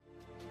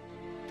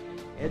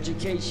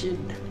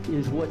Education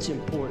is what's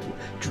important.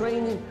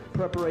 Training,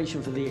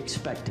 preparation for the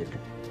expected.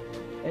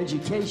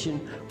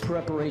 Education,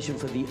 preparation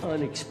for the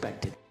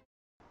unexpected.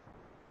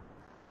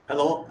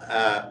 Hello,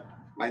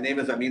 my name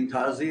is Amin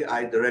Tazi.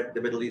 I direct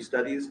the Middle East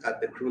Studies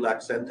at the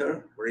Krulak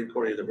Center, Marine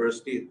Corps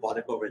University in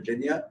Quantico,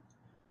 Virginia.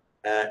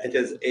 It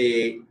is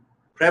a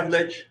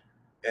privilege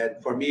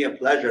and for me a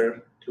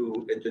pleasure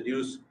to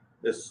introduce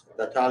Ms.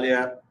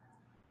 Nataliya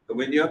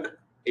Gumenyuk,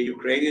 a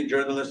Ukrainian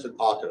journalist and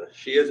author.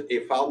 She is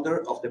a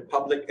founder of the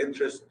Public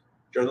Interest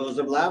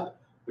Journalism Lab,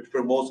 which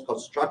promotes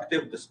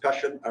constructive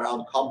discussion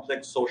around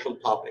complex social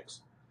topics.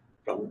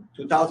 From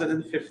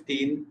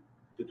 2015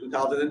 to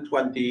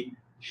 2020,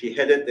 she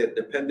headed the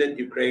independent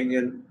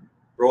Ukrainian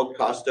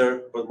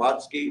broadcaster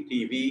Hormatsky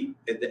TV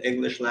in the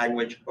English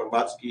language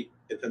Hormatsky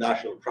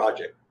International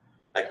Project.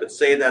 I could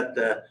say that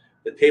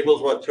the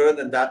tables were turned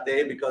in that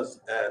day because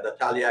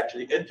Nataliya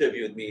actually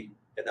interviewed me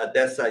in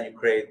Odessa,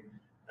 Ukraine,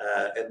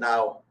 and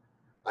now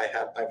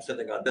I'm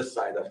sitting on this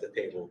side of the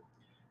table.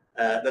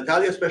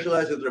 Nataliya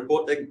specializes in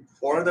reporting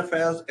foreign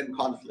affairs and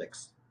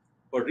conflicts.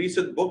 Her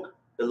recent book,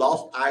 The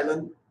Lost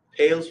Island: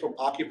 Tales from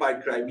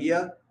Occupied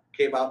Crimea,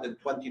 came out in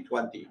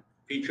 2020.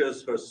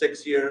 Features her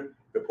 6-year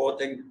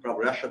reporting from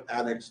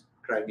Russian-annexed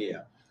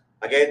Crimea.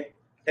 Again,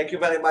 thank you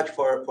very much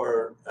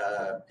for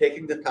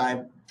taking the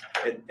time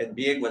and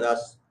being with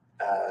us.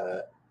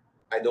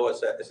 I know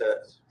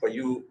for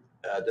you,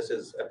 this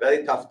is a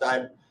very tough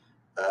time.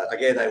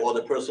 Again, I want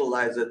to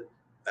personalize it.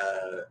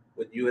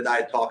 When you and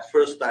I talked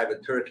first time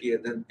in Turkey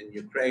and then in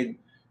Ukraine,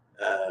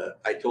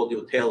 I told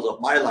you tales of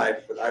my life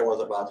when I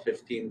was about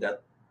 15,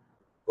 that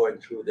going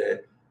through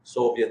the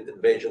Soviet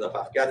invasion of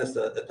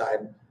Afghanistan at the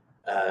time.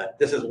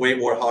 This is way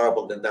more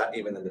horrible than that,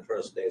 even in the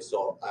first days.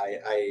 So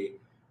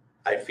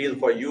I feel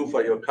for you,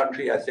 for your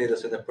country. I say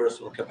this in a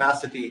personal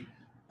capacity.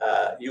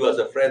 You as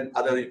a friend,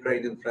 other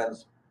Ukrainian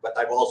friends, but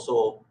I'm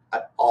also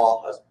at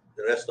awe, as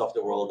the rest of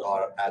the world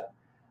are, at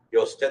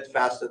your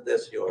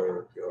steadfastness,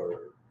 your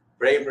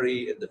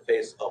bravery in the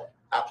face of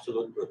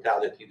absolute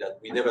brutality that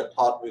we never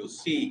thought we'll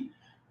see,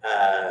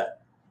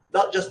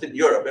 not just in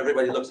Europe.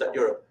 Everybody looks at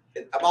Europe.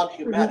 About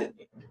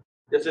humanity,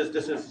 this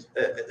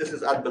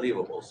is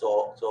unbelievable.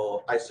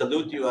 So I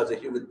salute you as a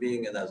human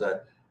being and as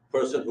a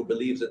person who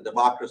believes in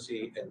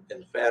democracy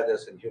and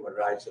fairness and human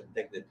rights and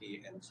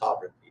dignity and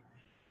sovereignty.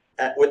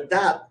 With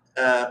that,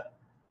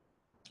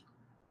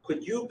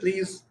 could you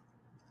please,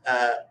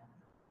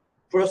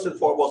 first and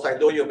foremost, I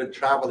know you've been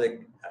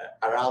traveling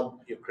around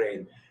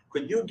Ukraine.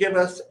 Could you give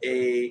us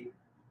a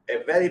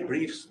very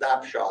brief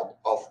snapshot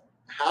of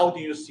how do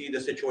you see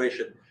the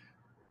situation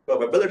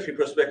from a military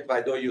perspective?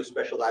 I know you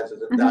specialize in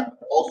that,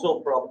 but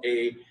also from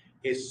a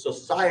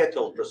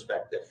societal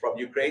perspective, from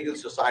Ukrainian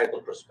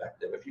societal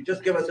perspective. If you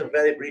just give us a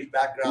very brief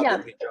background, yeah.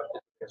 Then we jump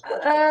into this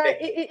question.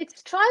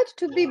 It's tried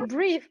to be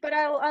brief, but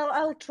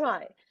I'll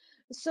try.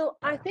 So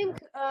I think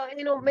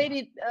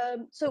maybe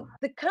so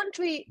the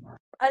country,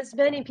 as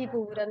many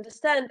people would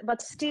understand, but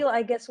still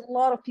I guess a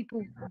lot of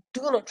people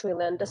do not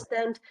really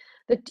understand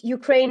that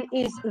Ukraine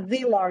is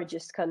the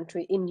largest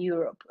country in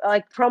Europe,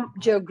 like from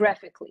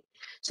geographically.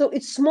 So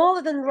it's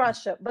smaller than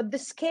Russia, but the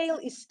scale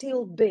is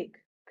still big.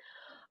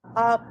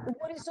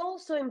 What is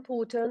also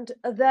important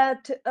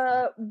that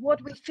what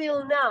we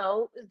feel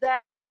now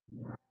that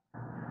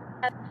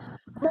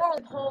more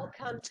the whole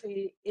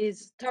country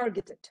is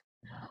targeted.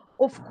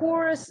 Of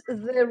course,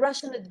 the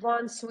Russian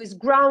advance with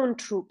ground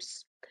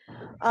troops.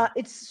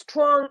 It's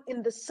strong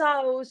in the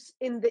south,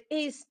 in the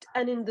east,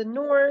 and in the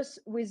north,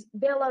 with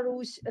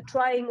Belarus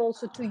trying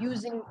also to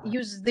use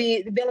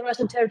the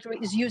Belarusian territory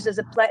is used as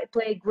a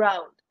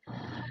playground.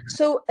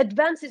 So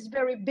advance is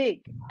very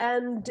big,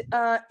 and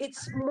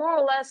it's more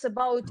or less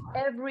about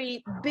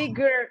every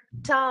bigger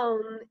town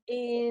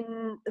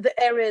in the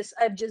areas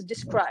I've just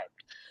described.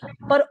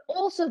 But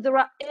also there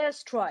are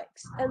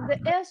airstrikes, and the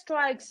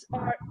airstrikes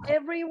are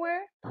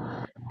everywhere.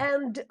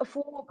 And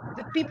for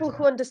the people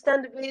who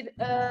understand it,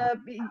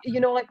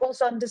 like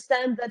also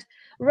understand that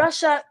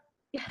Russia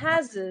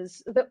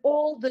has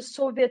all the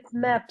Soviet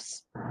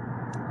maps,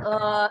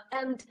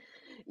 and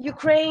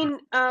Ukraine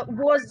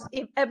was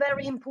a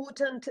very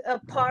important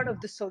part of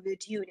the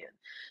Soviet Union.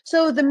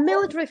 So the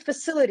military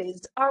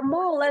facilities are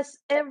more or less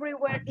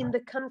everywhere in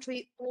the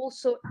country,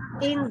 also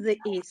in the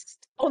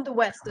east, on the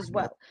west as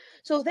well.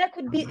 So there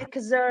could be a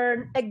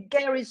caserne, a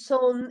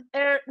garrison,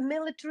 a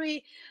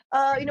military,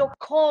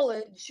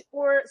 college,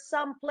 or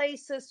some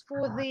places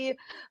for the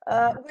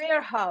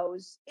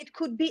warehouse. It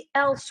could be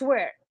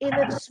elsewhere in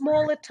the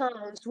smaller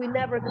towns. We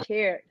never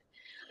cared.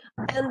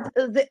 And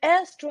the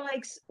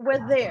airstrikes were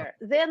there.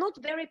 They're not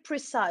very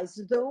precise,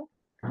 though.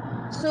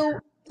 So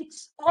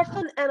it's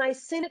often, and I've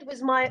seen it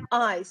with my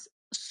eyes,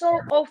 so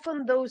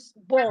often those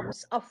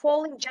bombs are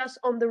falling just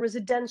on the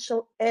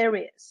residential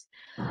areas.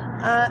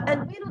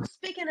 And we're not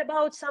speaking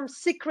about some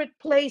secret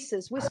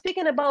places. We're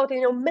speaking about,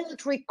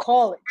 military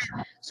college.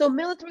 So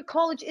military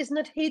college is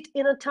not hit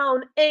in a town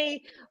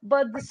A,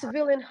 but the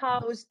civilian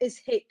house is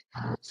hit.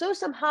 So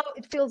somehow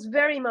it feels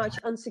very much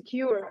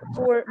unsecure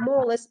for more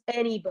or less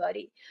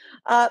anybody.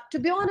 To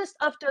be honest,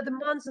 after the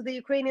months of the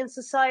Ukrainian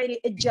society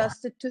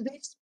adjusted to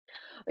this,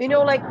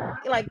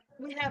 like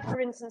we have, for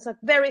instance, a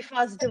very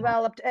fast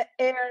developed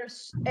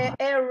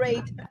air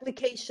raid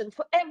application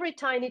for every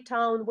tiny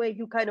town where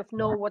you kind of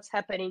know what's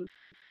happening.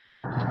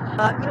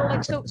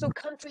 So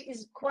country is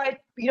quite,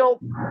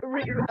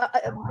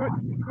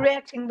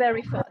 reacting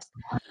very fast.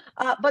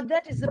 But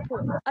that is the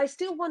point. I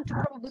still want to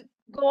probably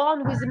go on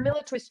with the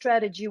military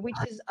strategy,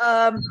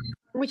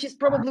 which is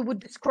probably would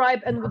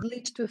describe and would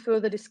lead to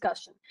further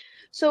discussion.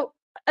 So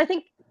I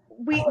think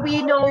we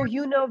know,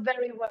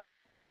 very well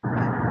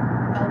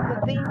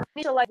that the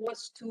initial idea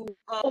was to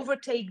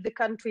overtake the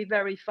country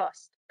very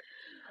fast.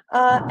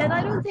 And I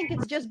don't think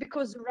it's just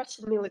because the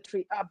Russian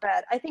military are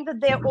bad. I think that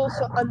they're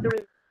also under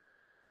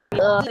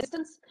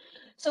resistance.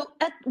 So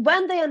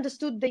when they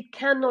understood they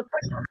cannot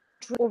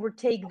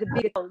overtake the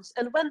big towns,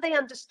 and when they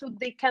understood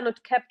they cannot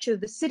capture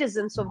the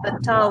citizens of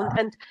that town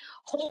and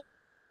hold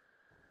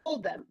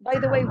them, by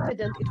the way,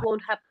 it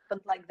won't happen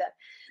like that.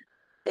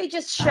 They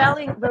just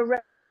shelling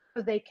wherever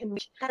they can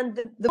reach. And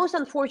the most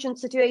unfortunate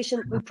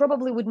situation, we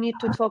probably would need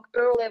to talk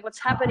earlier, what's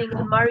happening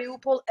in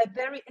Mariupol,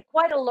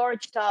 quite a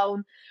large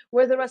town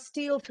where there are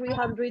still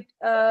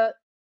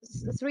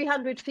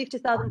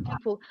 350,000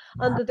 people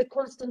under the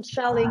constant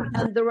shelling,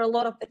 and there are a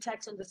lot of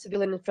attacks on the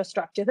civilian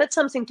infrastructure. That's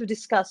something to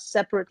discuss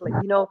separately,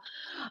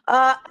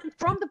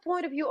 From the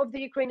point of view of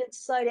the Ukrainian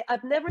society,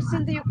 I've never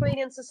seen the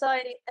Ukrainian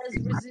society as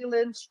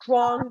resilient,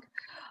 strong,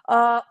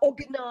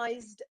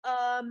 organized.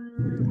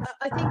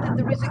 I think that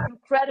there is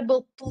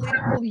incredible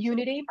political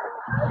unity.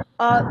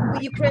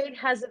 Ukraine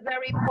has a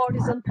very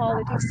partisan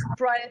politics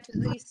prior to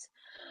this.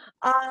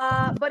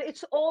 But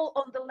it's all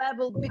on the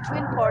level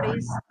between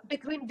parties,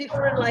 between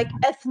different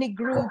ethnic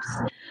groups,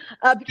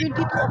 between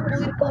people of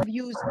political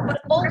views, but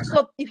also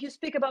if you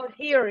speak about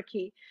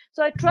hierarchy. So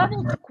I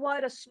traveled to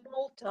quite a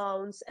small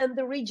towns and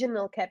the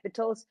regional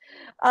capitals.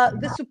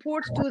 The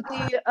support to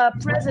the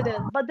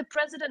president, but the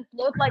president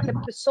not like a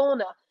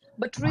persona,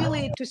 but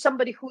really to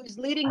somebody who is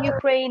leading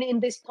Ukraine in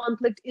this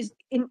conflict is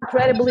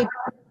incredibly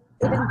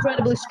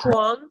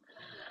strong.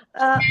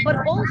 But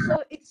also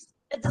it's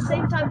at the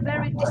same time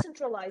very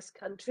decentralized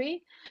country.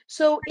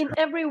 So in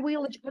every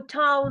village or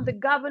town, the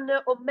governor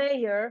or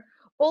mayor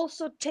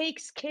also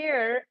takes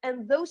care, and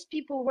those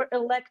people were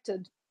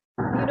elected,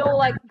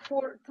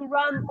 to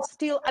run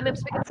still. I'm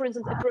speaking, for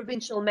instance, a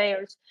provincial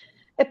mayors,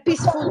 a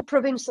peaceful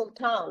provincial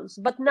towns,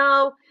 but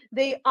now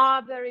they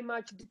are very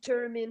much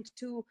determined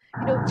to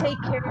take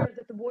care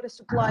that the water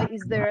supply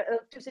is there,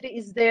 electricity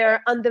is there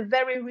under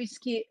very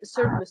risky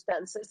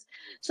circumstances.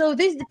 So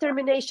this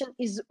determination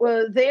is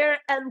there,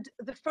 and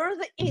the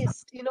further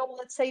east,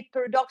 let's say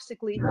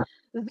paradoxically,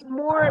 the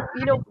more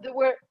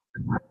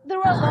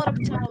there are a lot of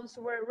towns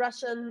where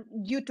Russian,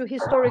 due to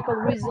historical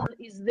reason,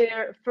 is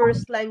their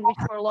first language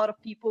for a lot of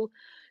people.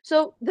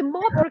 So the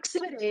more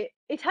proximity,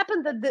 it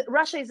happened that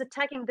Russia is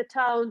attacking the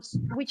towns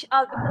which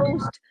are the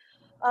most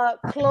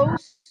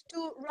close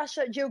to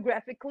Russia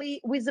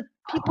geographically, with the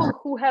people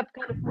who have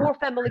kind of more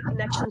family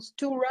connections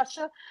to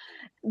Russia.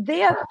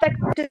 They are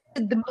affected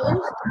the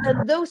most,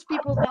 and those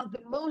people are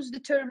the most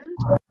determined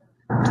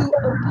to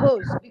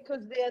oppose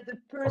because they are the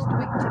first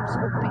victims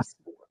of this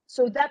war.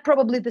 So that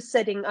probably the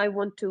setting I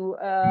want to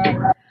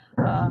have.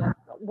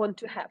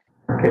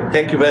 Okay,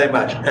 thank you very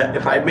much.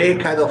 If I may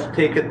kind of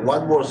take it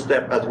one more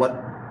step, as what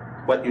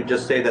you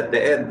just said at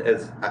the end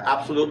is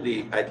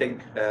absolutely, I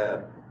think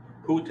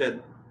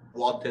Putin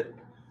wanted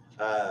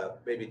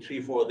maybe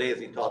 3-4 days,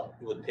 he thought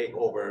he would take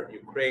over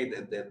Ukraine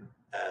and then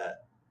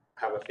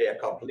have a fait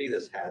accompli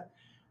this hand.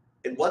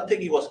 And one thing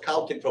he was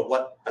counting from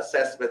what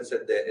assessments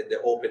in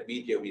the open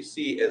media we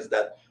see is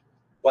that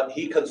what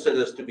he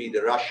considers to be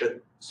the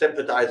Russian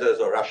sympathizers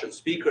or Russian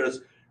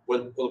speakers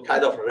will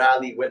kind of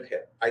rally with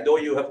him. I know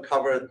you have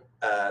covered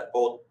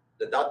both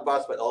the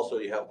Donbass, but also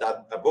you have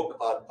done a book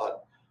on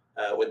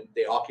when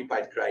they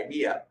occupied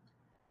Crimea.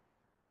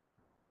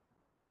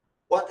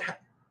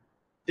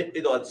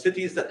 In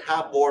cities that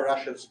have more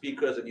Russian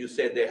speakers, and you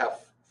said they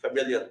have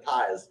familiar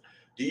ties,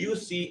 do you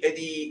see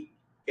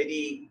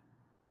any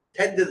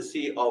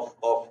tendency of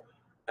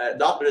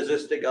not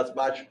resisting as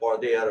much, or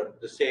they are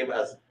the same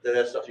as the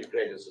rest of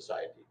Ukrainian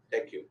society?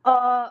 Thank you.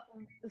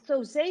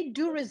 So they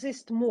do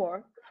resist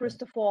more,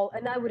 first of all,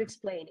 and I would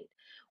explain it.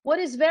 What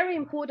is very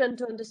important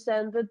to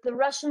understand that the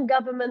Russian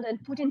government and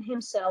Putin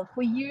himself,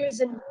 for years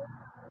and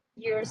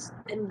years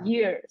and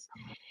years,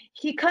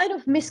 he kind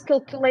of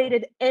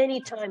miscalculated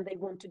any time they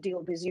want to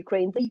deal with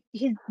Ukraine.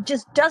 He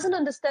just doesn't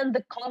understand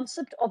the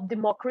concept of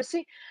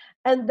democracy,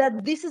 and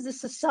that this is a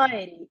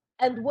society.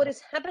 And what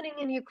is happening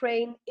in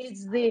Ukraine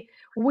is the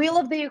will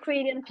of the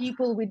Ukrainian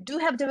people. We do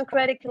have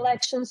democratic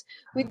elections.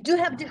 We do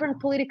have different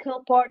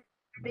political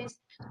parties.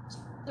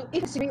 So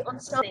if you agree on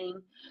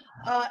something,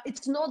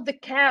 it's not the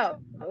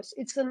chaos,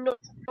 it's a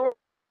normal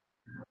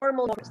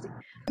democracy.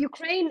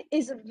 Ukraine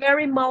is a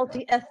very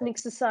multi-ethnic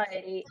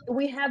society.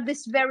 We have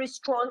this very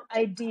strong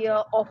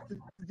idea of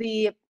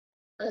the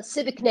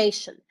civic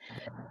nation.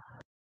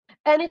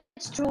 And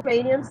it's true,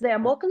 Ukrainians, they are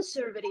more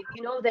conservative,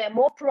 they are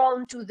more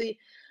prone to the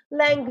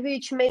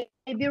language,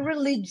 maybe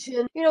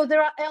religion,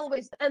 there are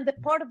always, and the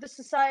part of the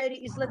society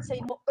is, let's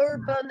say, more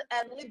urban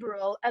and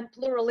liberal and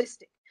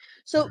pluralistic.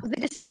 So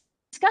the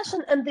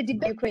discussion and the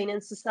debate in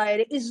Ukrainian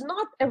society is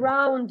not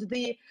around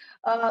the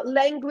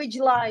language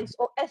lines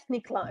or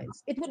ethnic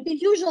lines. It would be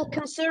usual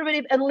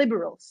conservative and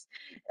liberals.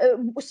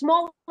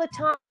 Smaller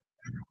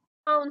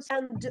towns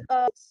and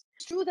it's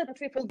true that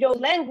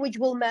language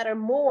will matter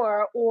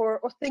more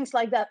or things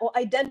like that, or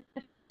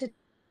identity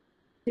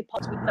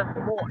parts would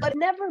matter more. But it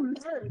never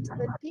meant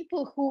that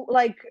people who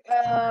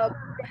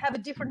have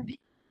a different views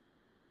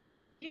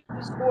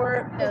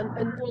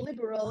and more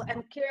liberal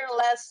and care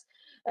less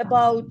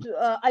about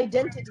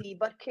identity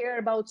but care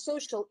about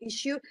social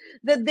issue,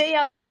 that they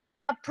are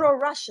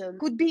pro-Russian,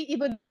 could be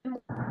even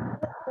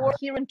more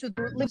adherent to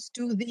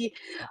the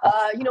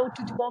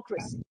to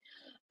democracy,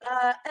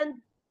 and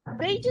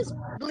they just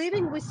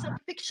living with some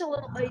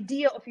fictional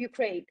idea of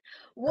Ukraine.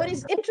 What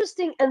is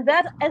interesting, and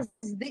that as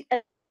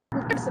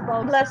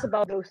about less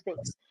about those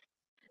things,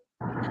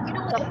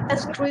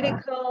 as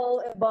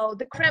critical about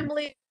the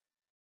Kremlin,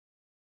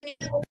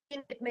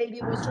 maybe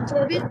it was on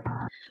television,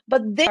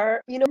 but they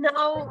are,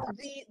 now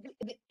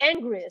the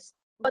angriest.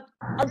 But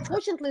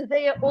unfortunately,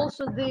 they are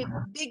also the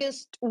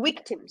biggest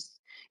victims.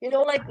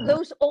 Like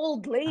those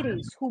old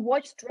ladies who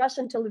watched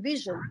Russian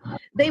television,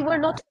 they were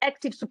not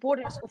active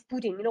supporters of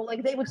Putin.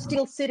 Like they would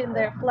still sit in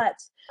their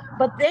flats,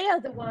 but they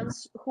are the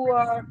ones who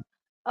are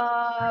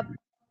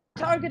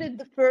targeted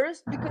the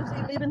first because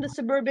they live in the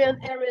suburban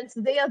areas.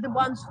 They are the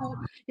ones who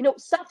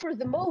suffer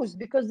the most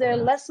because they're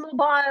less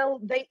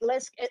mobile, they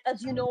less,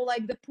 as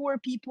like the poor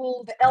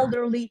people, the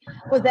elderly.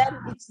 For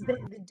them it's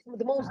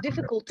the most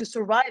difficult to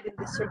survive in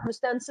these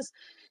circumstances,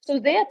 so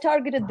they are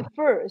targeted the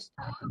first.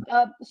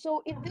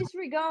 So in this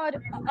regard,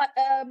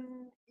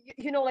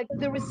 like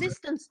the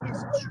resistance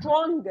is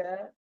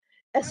stronger,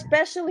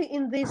 especially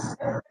in these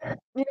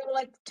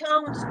like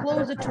towns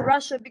closer to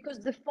Russia, because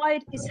the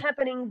fight is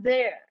happening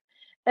there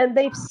and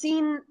they've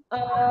seen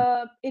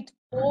it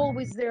all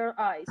with their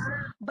eyes.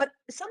 But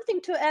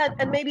something to add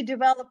and maybe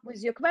develop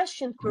with your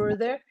question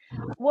further,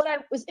 what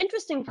was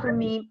interesting for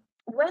me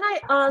when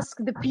I ask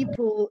the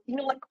people,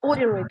 like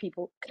ordinary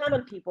people,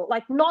 common people,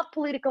 like not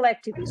political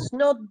activists,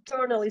 not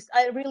journalists,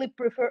 I really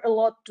prefer a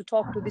lot to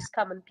talk to these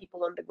common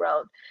people on the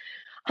ground.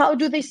 How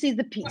do they see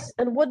the peace?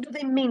 And what do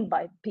they mean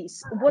by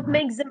peace? What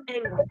makes them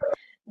angry?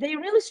 They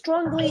really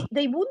strongly,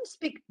 they wouldn't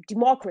speak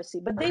democracy,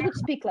 but they would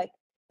speak like,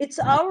 it's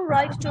our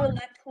right to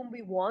elect whom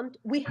we want.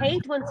 We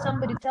hate when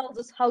somebody tells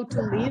us how to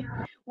live.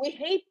 We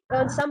hate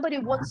when somebody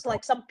wants,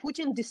 like some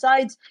Putin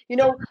decides,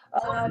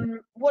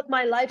 what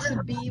my life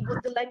should be,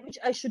 what the language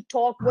I should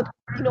talk, what,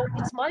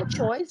 it's my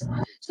choice.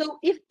 So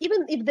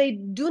even if they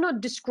do not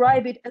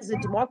describe it as a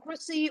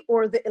democracy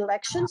or the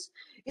elections,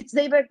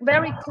 they were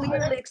very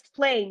clearly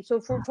explained. So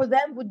for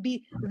them would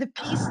be the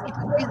peace, it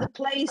would be the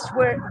place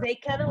where they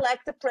can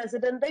elect the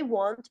president they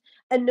want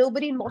and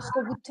nobody in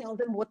Moscow would tell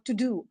them what to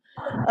do.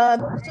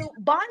 So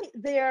by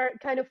their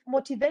kind of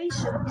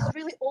motivation is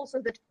really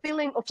also that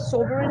feeling of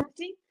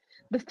sovereignty,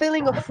 the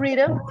feeling of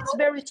freedom. It's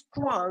very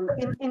strong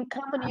in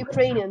common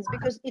Ukrainians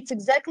because it's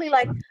exactly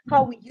like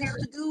how we used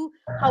to do,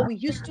 how we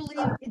used to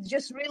live. It's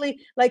just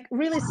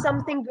really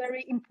something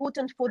very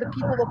important for the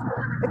people of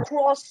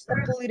across a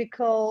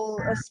political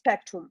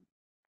spectrum.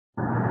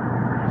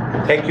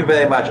 Thank you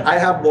very much. I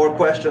have more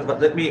questions, but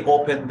let me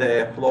open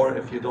the floor,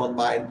 if you don't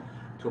mind,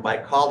 to my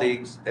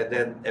colleagues, and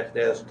then if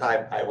there's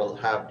time, I will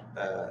have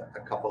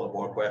a couple of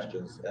more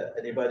questions.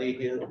 Anybody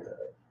here?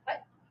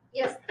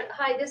 Yes.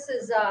 Hi. This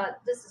is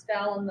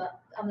Val.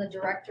 I'm the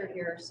director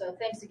here. So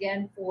thanks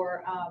again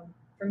for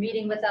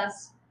meeting with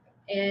us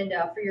and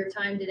for your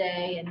time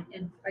today,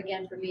 and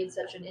again for being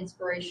such an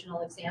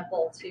inspirational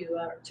example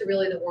to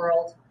really the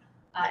world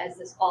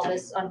as all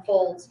this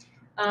unfolds.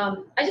 I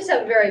just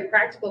have a very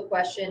practical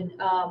question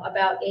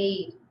about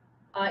aid.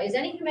 Is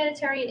any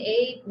humanitarian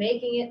aid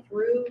making it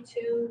through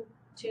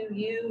to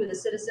you, the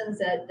citizens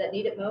that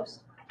need it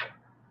most?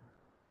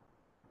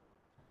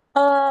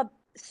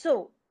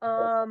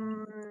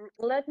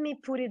 Let me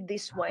put it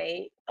this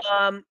way.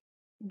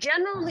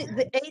 Generally,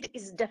 the aid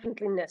is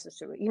definitely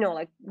necessary.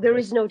 Like there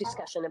is no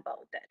discussion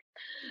about that.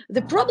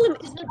 The problem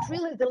is not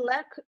really the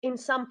lack in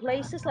some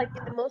places, like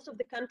in the most of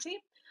the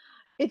country.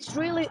 It's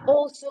really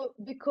also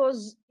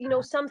because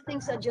some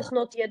things are just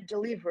not yet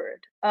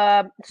delivered.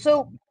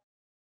 So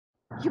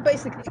you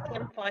basically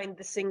can't find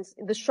the things.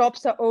 The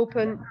shops are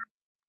open,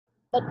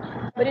 but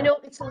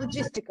it's a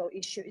logistical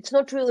issue. It's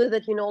not really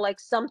that like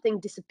something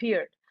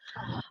disappeared.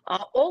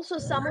 Also,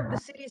 some of the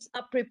cities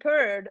are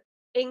prepared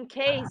in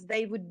case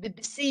they would be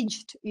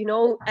besieged,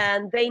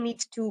 and they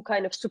need to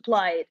kind of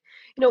supply it,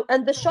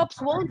 and the shops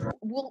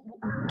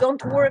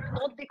don't work,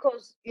 not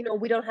because,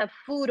 we don't have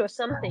food or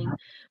something,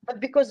 but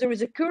because there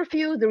is a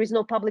curfew, there is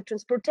no public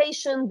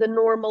transportation, the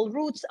normal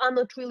routes are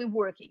not really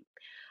working.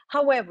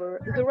 However,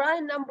 there are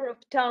a number of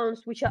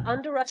towns which are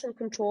under Russian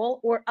control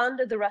or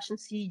under the Russian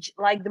siege,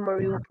 like the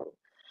Mariupol.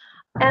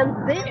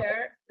 And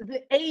there,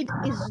 the aid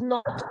is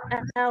not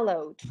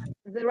allowed.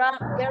 There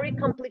are very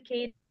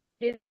complicated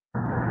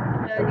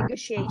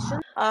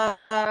negotiations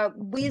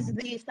with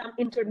some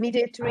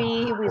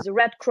intermediary, with the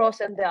Red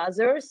Cross and the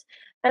others.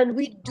 And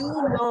we do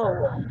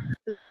know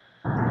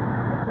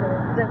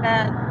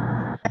that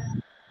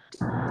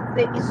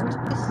there is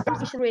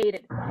something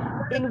created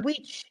in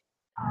which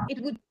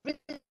it would really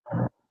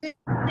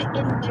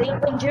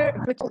endanger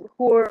people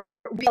who are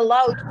be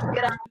allowed to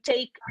get up,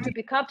 to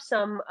pick up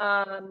some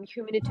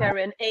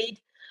humanitarian aid,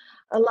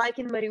 like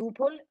in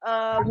Mariupol,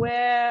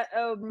 where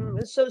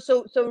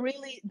so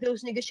really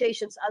those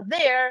negotiations are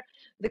there,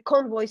 the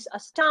convoys are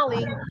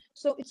stalling.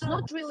 So it's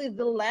not really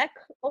the lack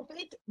of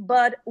it,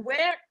 but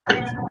where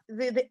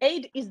the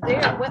aid is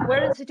there,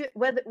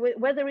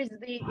 where there is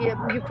the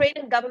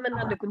Ukrainian government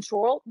under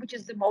control, which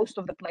is the most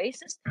of the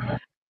places,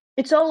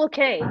 it's all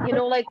okay.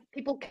 Like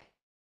people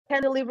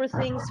can deliver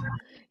things,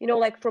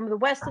 like from the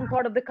western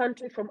part of the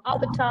country, from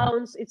other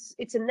towns.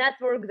 It's a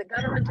network. The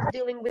government is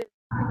dealing with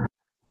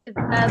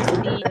that,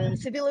 the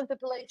civilian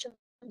population,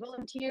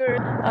 volunteer.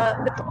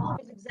 The problem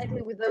is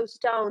exactly with those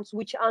towns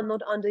which are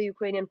not under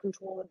Ukrainian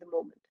control at the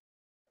moment.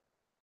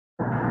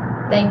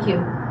 Thank you.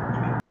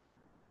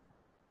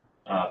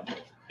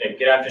 Hey,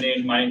 good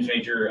afternoon. My name is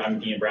Major. I'm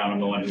Dean Brown. I'm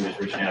the one who was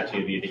reaching out to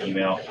you via the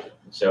email.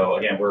 So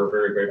again, we're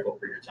very grateful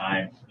for your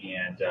time.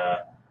 And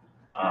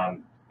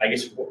I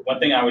guess one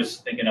thing I was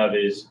thinking of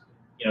is,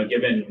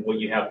 given what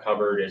you have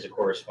covered as a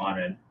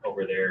correspondent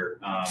over there,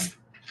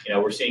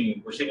 we're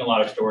seeing a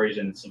lot of stories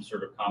and some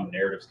sort of common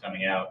narratives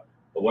coming out.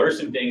 But what are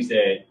some things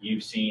that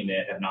you've seen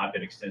that have not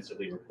been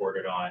extensively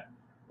reported on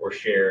or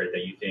shared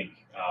that you think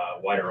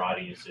wider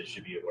audiences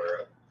should be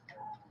aware of?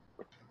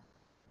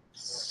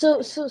 So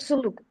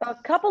look, a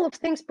couple of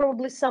things,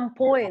 probably some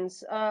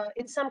points.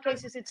 In some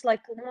cases, it's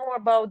like more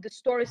about the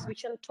stories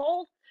which are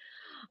told.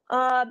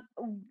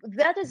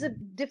 That is a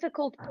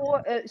difficult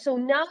point. So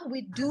now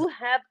we do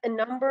have a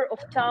number of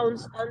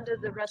towns under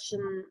the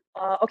Russian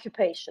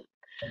occupation.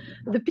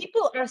 The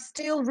people are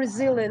still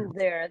resilient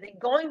there. They're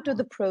going to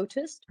the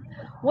protest.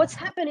 What's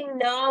happening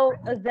now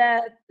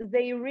that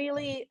they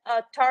really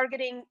are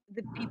targeting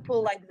the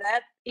people like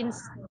that.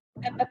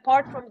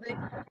 Apart from the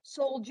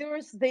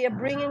soldiers, they are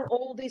bringing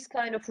all these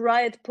kind of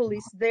riot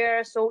police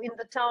there. So in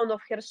the town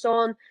of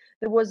Kherson,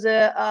 there was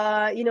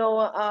a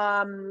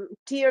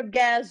tear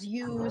gas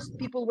used.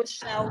 People were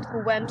shelled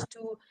who went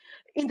to.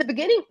 In the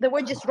beginning, there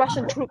were just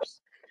Russian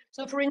troops.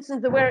 So, for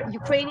instance, there were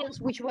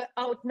Ukrainians which were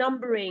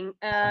outnumbering,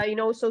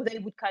 so they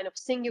would kind of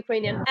sing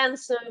Ukrainian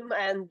anthem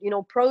and,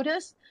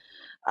 protest.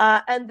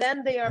 And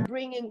then they are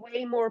bringing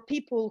way more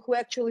people who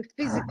actually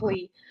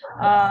physically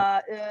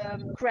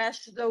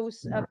crash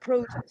those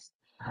protests.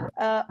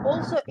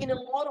 Also, in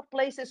a lot of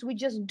places, we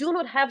just do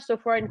not have so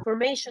far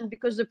information,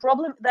 because the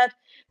problem that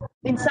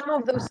in some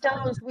of those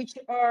towns which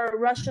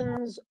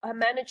Russians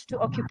managed to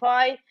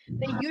occupy,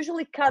 they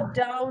usually cut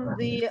down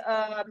the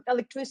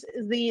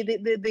electricity,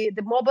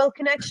 the mobile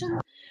connection,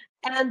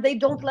 and they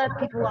don't let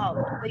people out.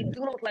 They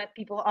do not let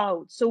people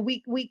out. So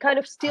we kind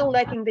of still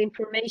lacking the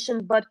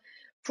information, but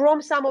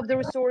from some of the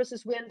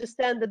resources, we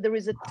understand that there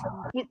is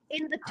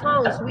in the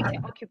towns which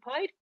are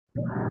occupied,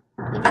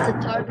 it's a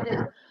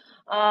targeted,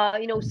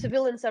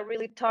 civilians are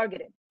really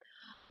targeted.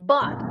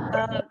 But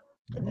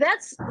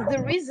that's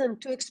the reason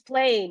to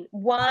explain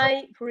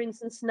why, for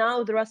instance,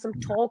 now there are some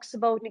talks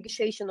about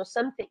negotiation or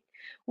something,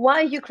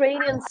 why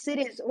Ukrainian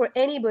cities or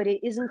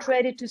anybody isn't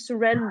ready to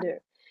surrender.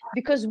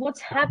 Because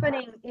what's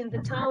happening in the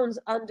towns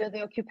under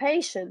the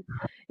occupation,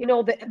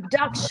 the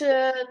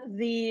abduction,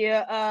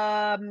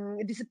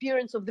 the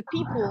disappearance of the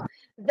people,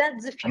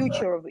 that's the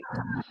future of it.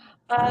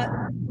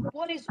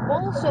 What is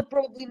also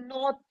probably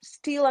not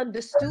still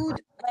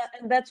understood,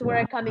 and that's where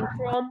I'm coming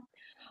from,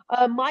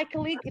 my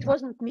colleague, it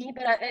wasn't me,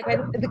 but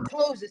the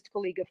closest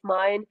colleague of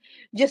mine,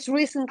 just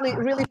recently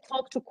really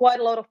talked to quite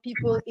a lot of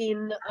people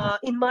in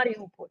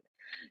Mariupol.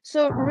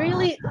 So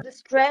really, the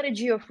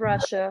strategy of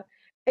Russia,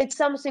 it's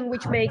something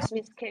which makes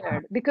me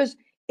scared, because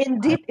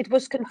indeed it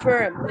was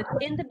confirmed that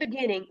in the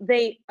beginning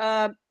they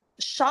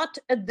shot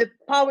at the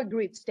power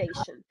grid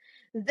station,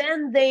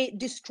 then they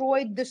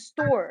destroyed the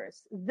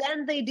stores,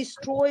 then they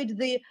destroyed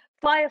the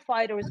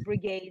firefighters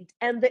brigade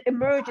and the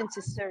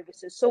emergency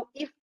services. So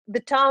if the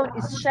town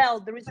is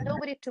shelled, there is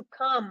nobody to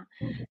come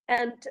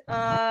and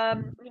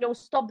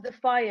stop the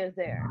fire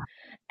there.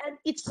 And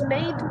it's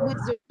made with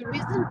the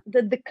reason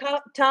that the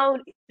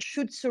town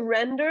should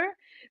surrender,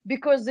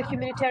 because the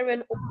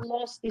humanitarian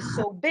loss is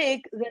so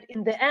big that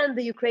in the end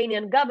the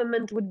Ukrainian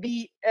government would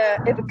be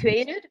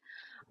evacuated,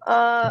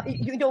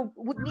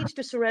 would need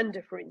to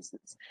surrender, for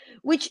instance,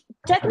 which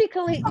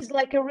technically is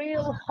like a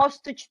real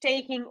hostage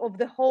taking of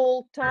the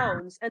whole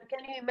towns. And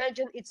can you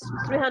imagine, it's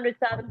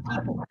 300,000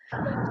 people.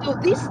 So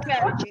this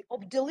strategy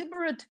of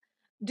deliberate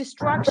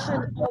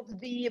destruction of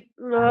the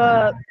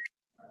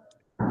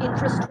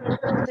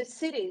infrastructure of the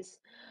cities,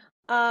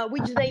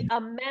 which they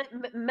are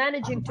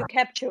managing to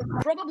capture,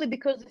 probably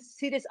because the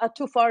cities are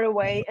too far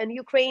away, and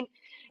Ukraine,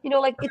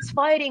 like it's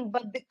fighting,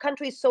 but the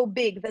country is so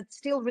big that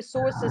still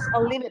resources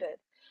are limited.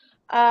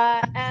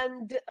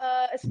 And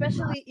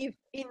especially if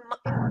in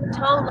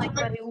town like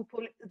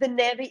Mariupol, the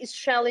Navy is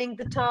shelling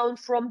the town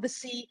from the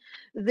sea,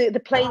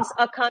 the planes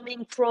are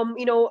coming from,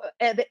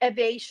 the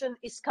aviation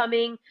is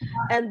coming,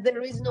 and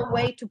there is no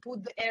way to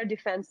put the air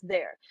defense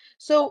there.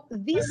 So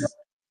this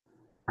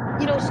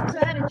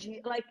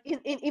strategy, like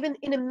even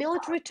in a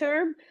military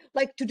term,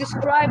 like to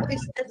describe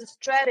this as a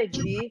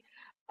strategy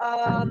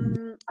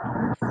to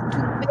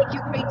make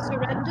Ukraine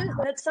surrender,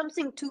 that's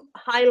something to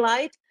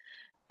highlight.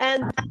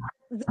 And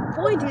the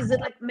point is that,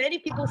 like, many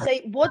people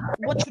say, what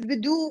should we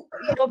do,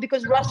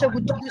 because Russia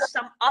would use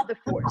some other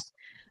force.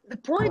 The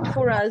point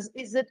for us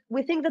is that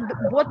we think that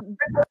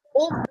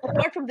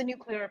apart from the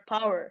nuclear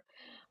power,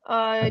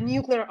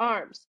 nuclear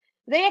arms,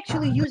 they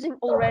actually using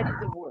already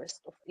the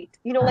worst of it.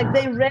 Like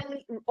they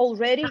really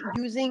already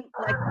using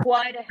like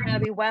quite a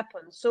heavy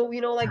weapon. So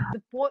like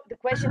the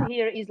question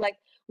here is like,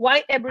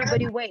 why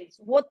everybody waits?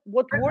 What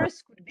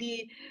worse could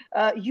be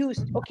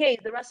used? Okay,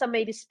 the Russia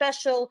made a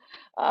special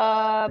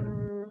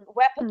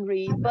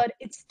weaponry, but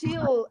it's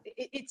still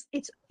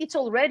it's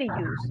already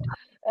used.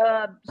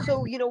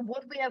 So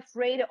what we are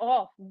afraid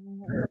of,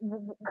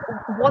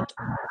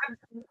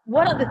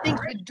 what are the things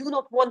we do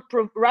not want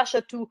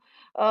Russia to,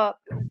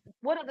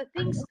 what are the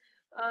things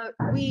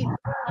we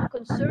are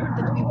concerned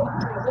that we would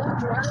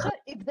provoke Russia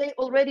if they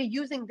already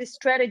using this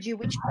strategy,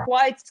 which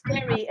quite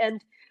scary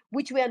and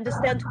which we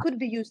understand could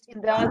be used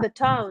in the other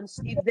towns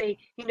if they,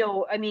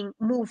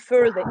 move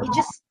further. It's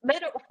just a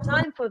matter of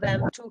time for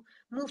them to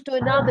move to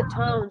another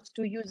towns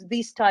to use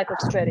this type of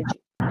strategy.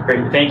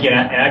 Great, thank you.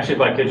 And actually,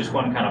 if I could, just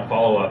one kind of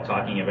follow up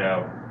talking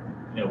about,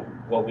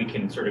 what we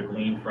can sort of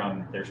glean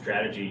from their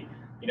strategy.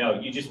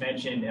 You just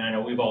mentioned, and I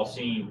know we've all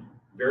seen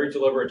very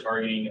deliberate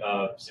targeting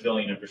of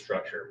civilian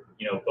infrastructure,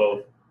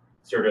 both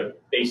sort of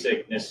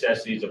basic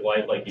necessities of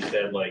life, like you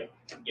said, like,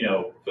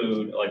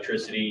 food,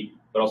 electricity,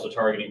 but also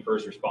targeting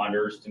first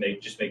responders to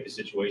make the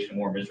situation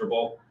more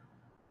miserable.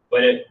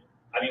 But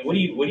what do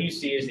you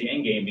see as the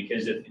end game?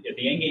 Because if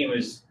the end game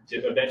is to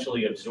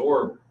eventually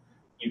absorb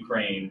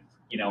Ukraine,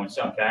 in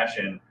some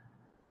fashion,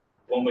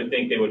 one would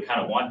think they would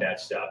kind of want that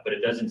stuff, but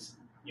it doesn't.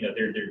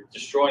 They're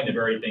destroying the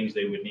very things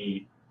they would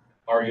need,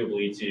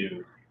 arguably,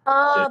 to.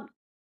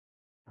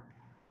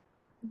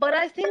 But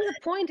I think the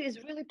point is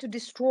really to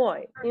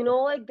destroy.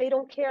 Like they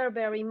don't care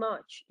very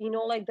much.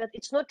 Like that.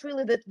 It's not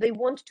really that they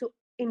want to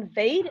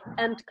invade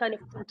and kind of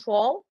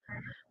control,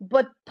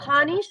 but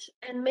punish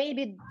and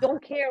maybe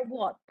don't care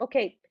what.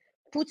 Okay,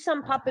 put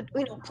some puppet,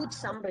 put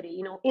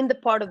somebody, in the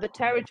part of the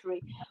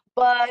territory,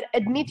 but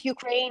admit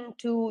Ukraine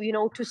to,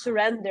 to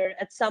surrender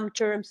at some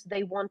terms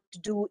they want to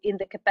do in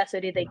the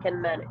capacity they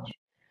can manage.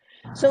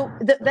 So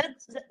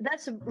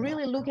that's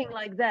really looking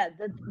like that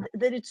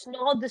it's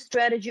not the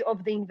strategy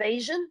of the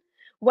invasion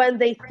when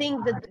they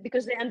think that,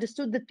 because they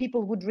understood that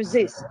people would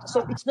resist.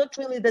 So it's not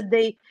really that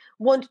they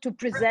want to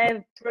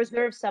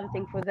preserve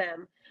something for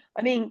them.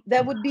 I mean,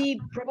 there would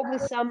be probably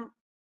some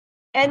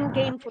end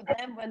game for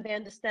them when they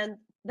understand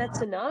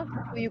that's enough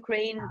for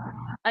Ukraine,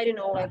 I don't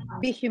know, like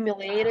be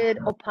humiliated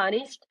or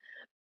punished.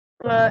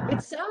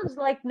 It sounds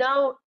like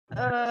now,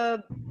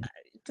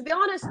 to be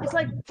honest, it's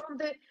like from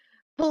the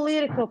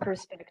political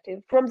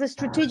perspective, from the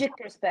strategic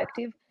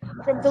perspective,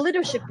 from the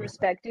leadership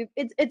perspective,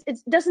 it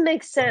doesn't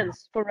make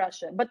sense for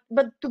Russia.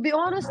 But to be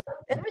honest,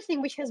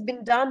 everything which has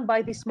been done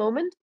by this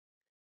moment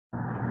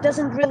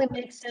doesn't really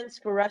make sense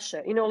for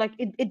Russia. Like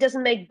it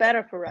doesn't make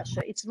better for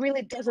Russia. It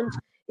really doesn't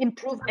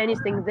improve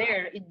anything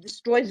there. It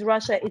destroys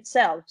Russia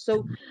itself.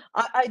 So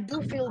I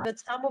do feel that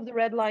some of the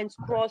red lines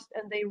crossed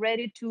and they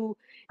ready to,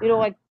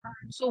 like,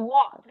 so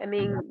what? I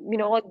mean,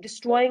 like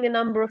destroying a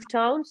number of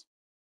towns.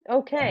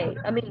 Okay.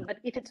 I mean, but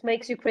if it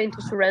makes Ukraine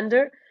to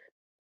surrender,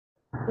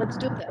 let's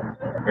do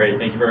that. Great.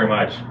 Thank you very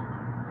much.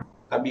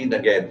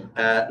 Again,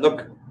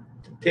 look,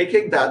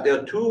 taking that, there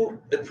are two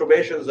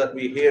informations that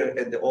we hear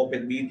in the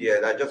open media,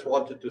 and I just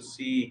wanted to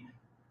see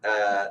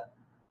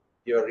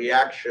your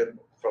reaction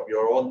from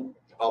your own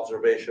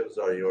observations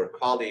or your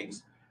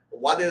colleagues.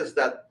 One is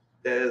that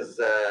there's,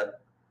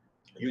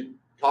 you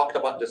talked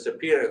about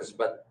disappearance,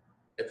 but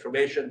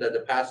information that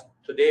the past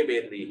today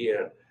mainly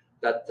here,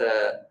 that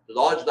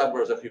large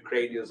numbers of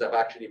Ukrainians have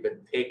actually been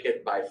taken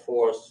by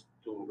force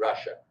to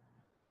Russia.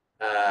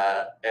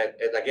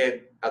 And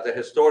again, as a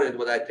historian,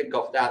 when I think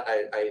of that,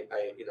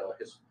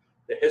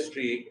 the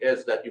history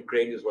is that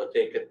Ukrainians were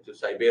taken to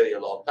Siberia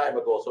a long time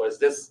ago. So is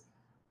this,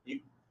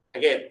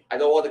 again, I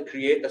don't want to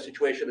create a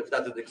situation if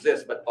that doesn't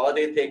exist, but are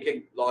they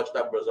taking large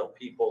numbers of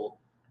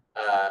people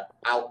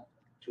out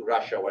to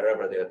Russia,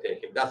 wherever they're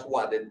taking? That's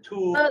one. And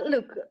two,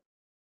 Look.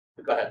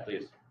 Go ahead,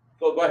 please.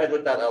 go ahead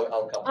with that.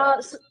 I'll come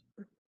back. So,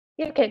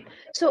 yeah, okay,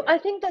 so I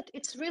think that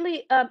it's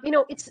really,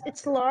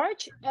 it's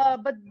large,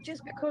 but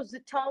just because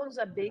the towns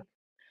are big,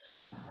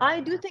 I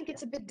do think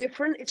it's a bit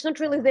different. It's not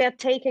really they're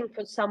taking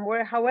from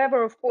somewhere.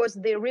 However, of course,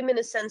 the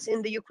reminiscence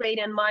in the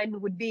Ukrainian mind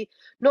would be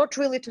not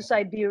really to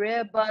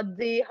Siberia, but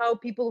the how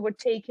people were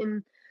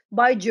taken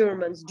by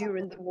Germans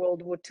during the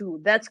World War II.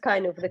 That's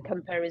kind of the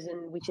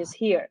comparison which is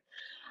here.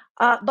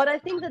 But I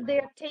think that they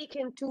are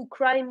taken to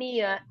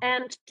Crimea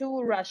and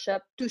to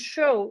Russia to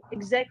show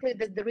exactly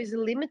that there is a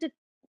limited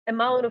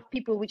amount of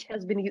people which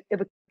has been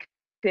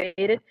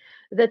evacuated,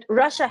 that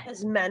Russia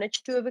has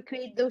managed to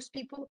evacuate those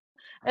people,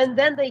 and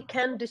then they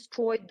can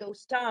destroy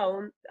those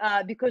towns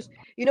because,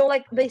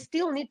 like they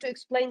still need to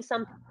explain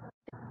something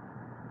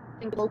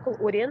to the local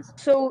audience.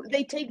 So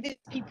they take these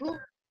people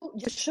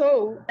just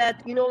show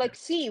that, like,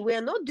 see, we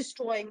are not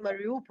destroying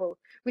Mariupol.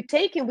 We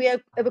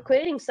are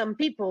evacuating some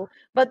people,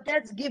 but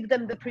that's give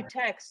them the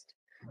pretext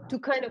to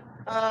kind of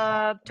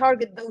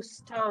target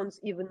those towns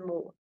even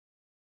more.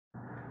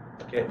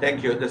 Okay,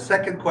 thank you. The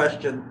second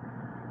question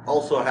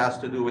also has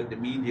to do with the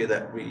media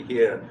that we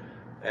hear,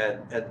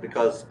 and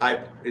because I,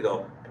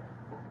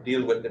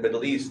 deal with the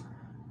Middle East,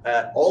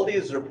 all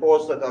these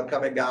reports that are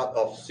coming out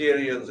of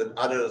Syrians and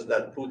others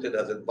that Putin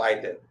has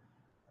invited,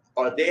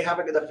 are they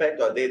having an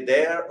effect? Are they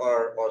there,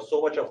 or so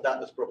much of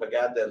that is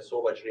propaganda and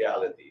so much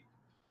reality?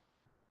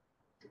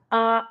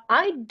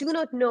 I do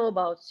not know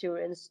about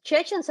Syrians.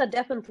 Chechens are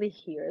definitely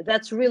here.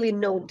 That's really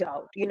no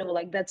doubt.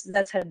 Like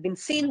that's had been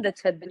seen,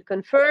 that's had been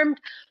confirmed.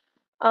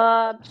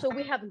 So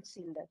we haven't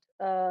seen that,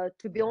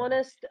 to be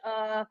honest.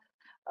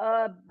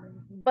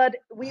 But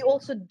we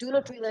also do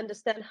not really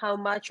understand how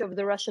much of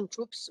the Russian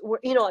troops were,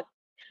 like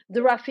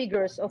the raw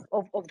figures of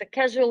the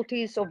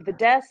casualties, of the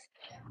deaths.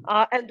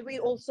 And we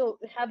also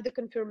have the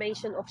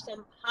confirmation of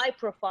some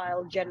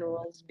high-profile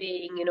generals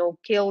being,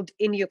 killed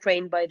in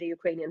Ukraine by the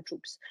Ukrainian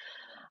troops.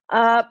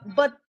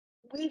 But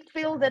we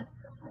feel that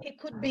it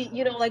could be,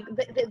 like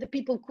the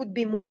people could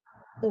be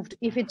moved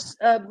if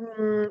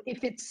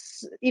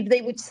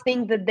they would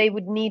think that they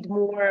would need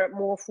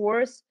more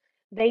force.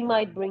 They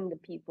might bring the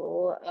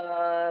people,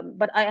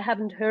 but I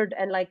haven't heard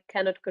and like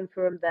cannot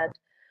confirm that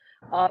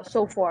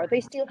so far.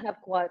 They still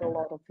have quite a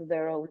lot of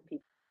their own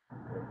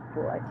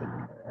people, I think.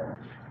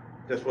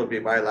 This will be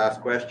my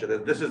last question,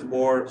 and this is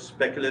more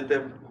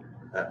speculative.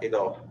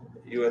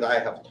 You and I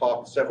have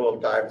talked several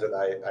times, and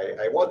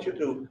I want you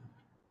to.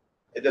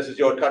 This is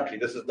your country.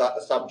 This is not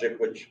a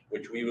subject which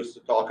we used to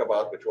talk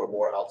about, which were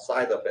more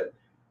outside of it.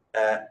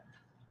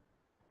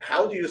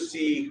 How do you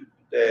see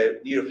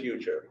the near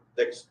future,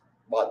 next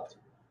month,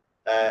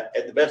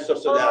 in the best of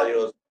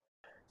scenarios?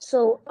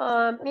 So,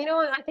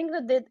 I think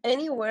that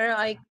anywhere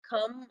I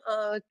come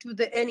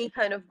to any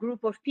kind of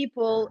group of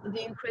people,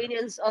 the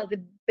Ukrainians are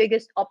the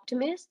biggest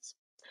optimists.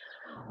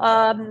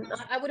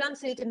 I would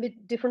answer it in a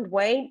bit different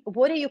way.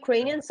 What the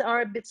Ukrainians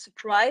are a bit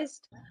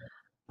surprised.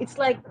 It's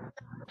like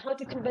how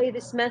to convey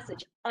this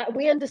message.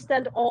 We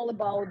understand all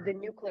about the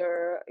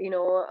nuclear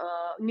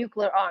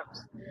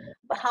arms.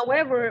 But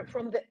however,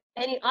 from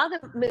any other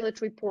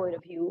military point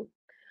of view,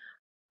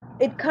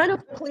 it's kind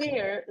of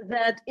clear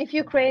that if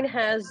Ukraine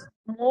has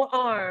more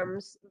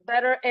arms,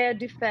 better air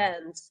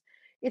defense,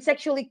 it's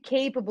actually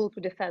capable to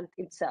defend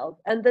itself,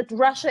 and that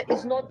Russia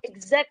is not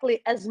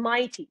exactly as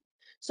mighty.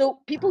 So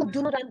people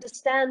do not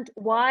understand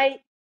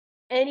why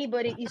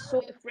anybody is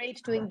so afraid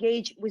to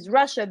engage with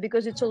Russia,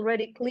 because it's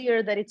already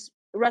clear that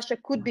Russia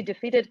could be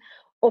defeated,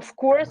 of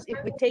course,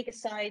 if we take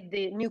aside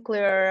the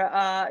nuclear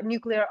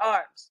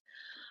arms,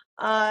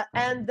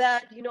 and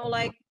that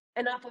like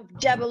enough of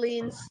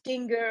javelins,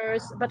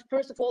 stingers, but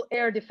first of all,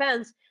 air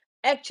defense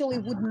actually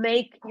would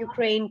make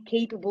Ukraine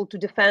capable to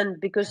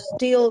defend, because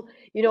still,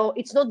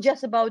 it's not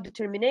just about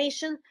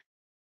determination,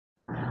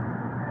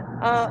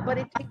 but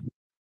it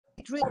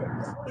really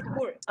works. It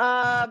works.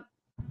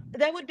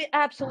 That would be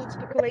absolute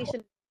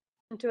speculation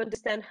to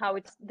understand how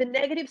it's the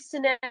negative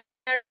scenario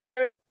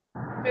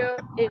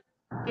is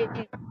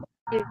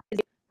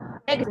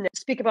negative.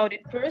 Speak about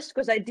it first,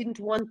 because I didn't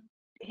want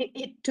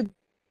it to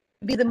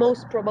be the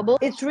most probable.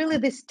 It's really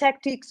this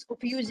tactics of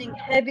using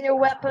heavier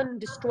weapon,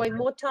 destroying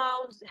more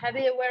towns,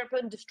 heavier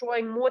weapon,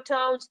 destroying more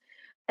towns,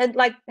 and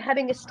like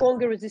having a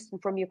stronger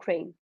resistance from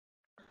Ukraine.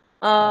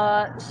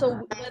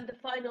 So when the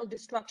final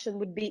destruction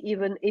would be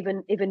even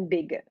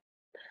bigger.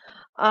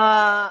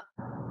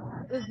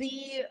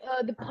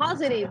 The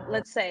positive,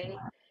 let's say,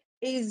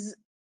 is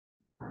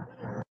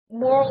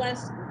more or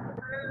less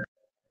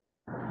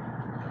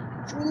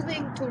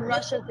proving to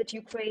Russia that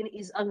Ukraine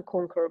is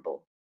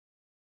unconquerable.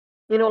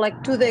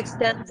 Like to the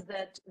extent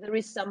that there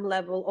is some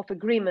level of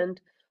agreement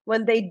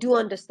when they do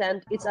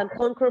understand it's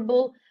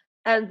unconquerable,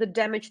 and the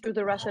damage to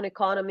the Russian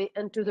economy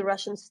and to the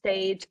Russian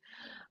state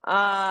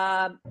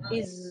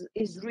is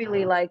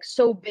really like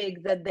so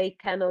big that they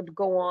cannot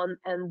go on,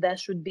 and there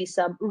should be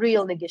some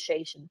real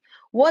negotiation.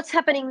 What's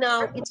happening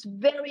now? It's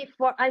very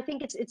far. I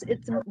think it's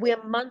we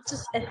are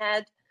months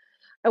ahead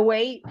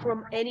away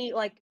from any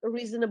like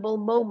reasonable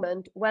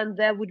moment when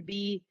there would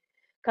be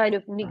kind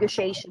of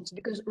negotiations,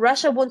 because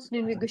Russia wants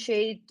to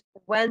negotiate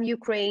when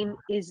Ukraine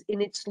is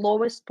in its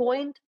lowest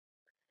point,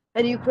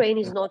 and Ukraine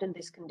is not in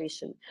this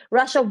condition.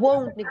 Russia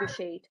won't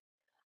negotiate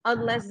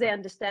unless they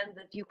understand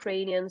that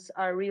Ukrainians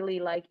are really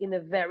like in a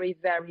very,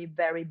 very,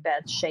 very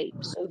bad shape.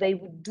 So they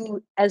would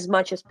do as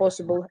much as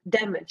possible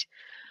damage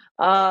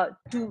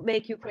to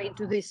make Ukraine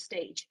to this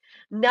stage.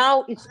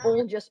 Now it's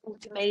all just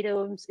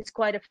ultimatums. It's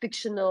quite a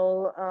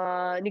fictional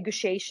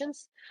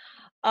negotiations.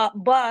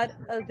 But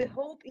the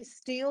hope is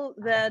still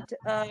that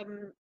I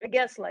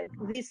guess like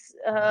this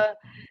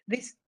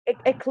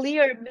a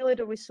clear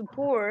military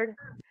support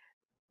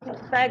in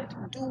fact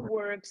do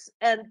works,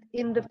 and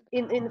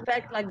in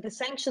fact like the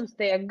sanctions,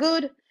 they are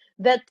good,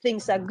 that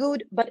things are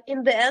good, but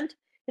in the end,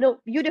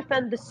 you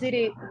defend the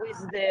city with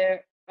the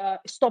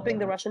stopping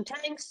the Russian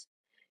tanks,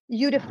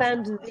 you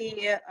defend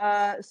the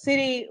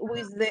city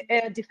with the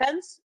air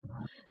defense.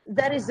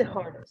 That is the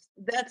hardest.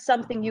 That's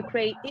something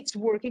Ukraine, it's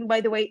working, by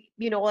the way,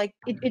 like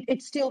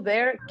it's still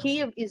there.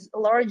 Kiev is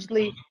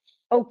largely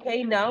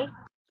okay now.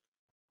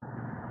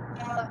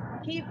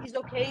 Kiev is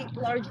okay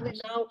largely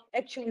now,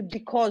 actually,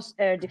 because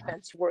air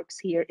defense works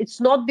here. It's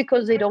not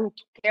because they don't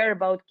care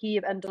about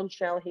Kiev and don't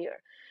shell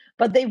here,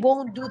 but they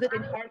won't do that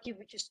in Kharkiv,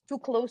 which is too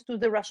close to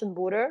the Russian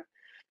border.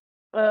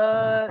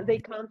 They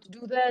can't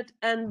do that,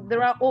 and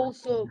there are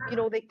also,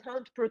 they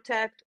can't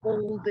protect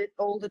all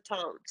the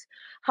towns.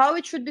 How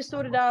it should be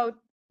sorted out,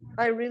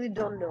 I really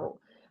don't know.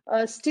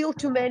 Still,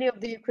 too many of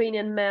the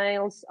Ukrainian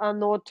males are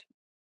not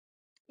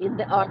in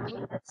the army.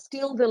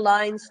 Still, the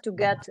lines to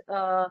get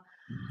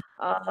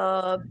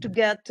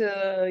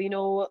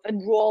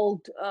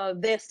enrolled,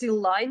 they're still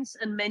lines,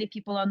 and many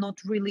people are not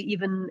really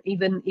even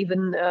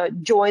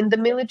join the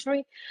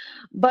military.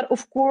 But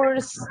of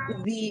course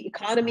the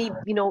economy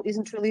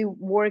isn't really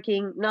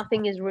working,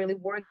 nothing is really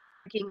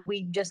working.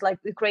 We just like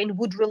Ukraine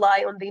would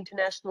rely on the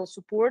international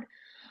support,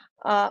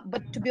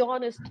 but to be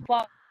honest,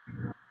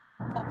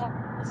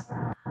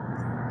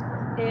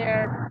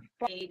 air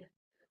aid,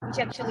 which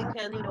actually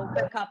can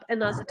back up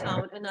another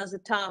town,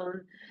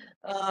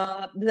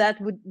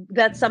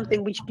 that's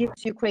something which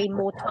gives Ukraine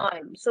more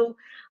time. So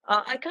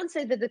I can't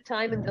say that the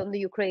time is on the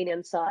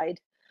Ukrainian side,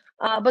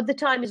 but the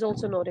time is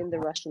also not in the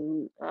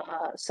Russian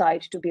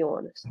side, to be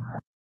honest.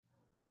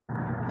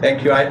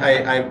 Thank you.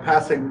 I'm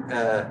passing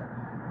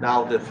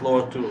now the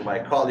floor to my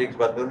colleagues,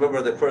 but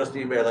remember the first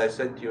email I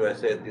sent you, I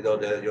said,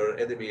 that your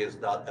enemy is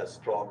not as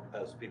strong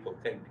as people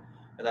think,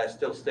 and I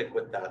still stick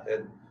with that.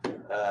 And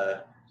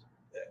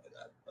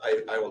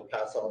I will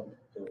pass on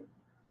to.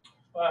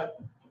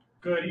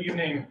 Good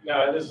evening.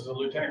 This is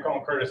Lieutenant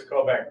Colonel Curtis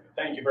Kovac.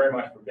 Thank you very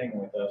much for being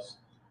with us.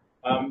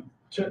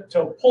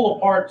 To pull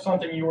apart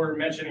something you were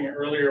mentioning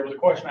earlier, the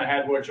question I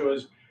had, which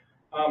was,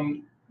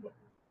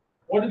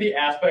 what are the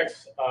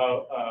aspects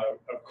of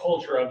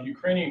culture, of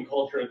Ukrainian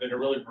culture, that are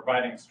really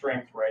providing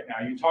strength right now?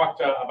 You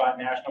talked about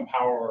national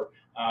power,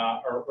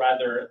 or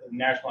rather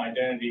national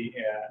identity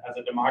as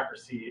a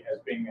democracy as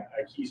being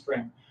a key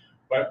strength.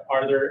 But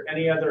are there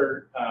any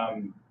other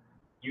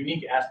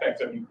unique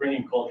aspects of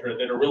Ukrainian culture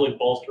that are really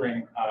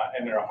bolstering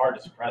and that are hard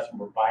to suppress and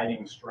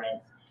providing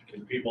strength to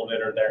the people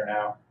that are there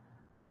now?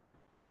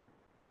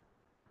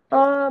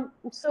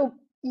 So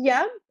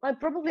yeah, I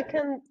probably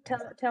can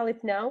tell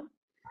it now.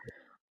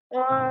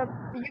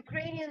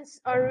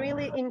 Ukrainians are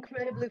really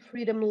incredibly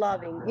freedom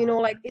loving.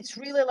 Like it's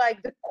really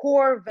like the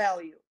core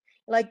value.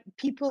 Like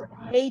people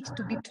hate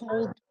to be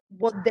told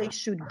what they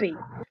should be,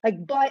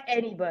 like by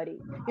anybody.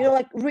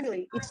 Like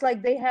really, it's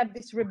like they have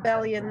this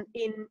rebellion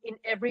in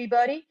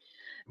everybody.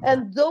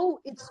 And though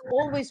it's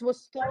always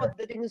was thought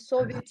that in the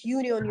Soviet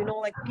Union,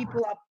 like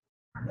people are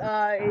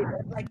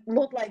like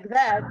not like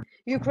that,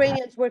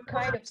 Ukrainians were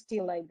kind of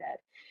still like that.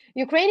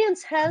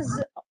 Ukrainians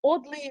has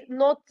oddly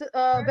not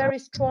very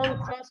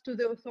strong trust to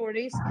the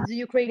authorities. It's a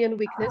Ukrainian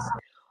weakness.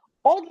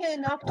 Oddly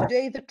enough,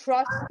 today the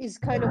trust is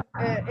kind of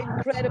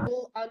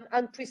incredible and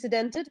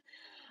unprecedented.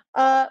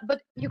 But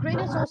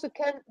Ukrainians also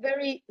can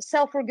very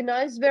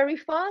self-organize very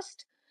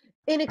fast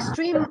in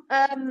extreme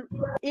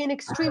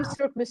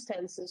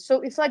circumstances. So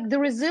it's like the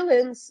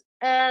resilience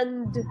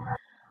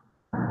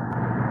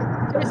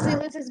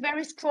is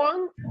very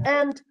strong.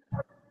 And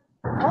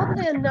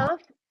oddly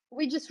enough,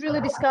 we just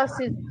really discussed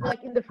it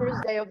like in the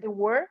first day of the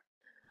war.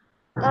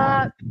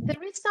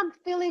 There is some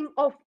feeling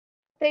of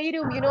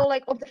fatum,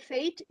 like of the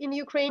fate in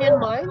Ukrainian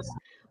minds.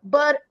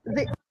 But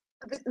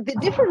the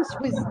difference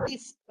with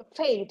this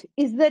fate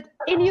is that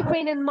in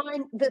Ukrainian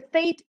mind, the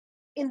fate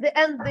in the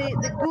end,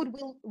 the good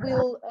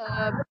will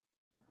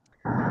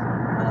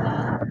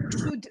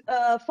should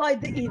fight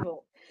the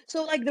evil.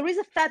 So like there is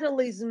a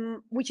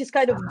fatalism which is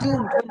kind of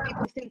doomed when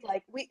people think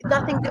like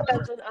nothing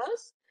depends on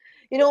us,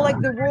 like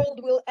the world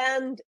will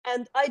end.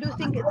 And I do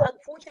think it's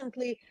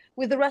unfortunately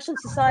with the Russian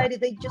society,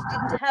 they just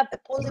didn't have a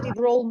positive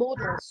role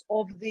models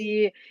of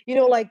the,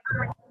 like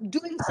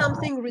doing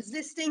something,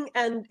 resisting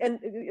and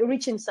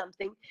reaching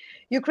something.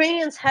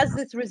 Ukrainians has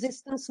this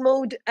resistance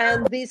mode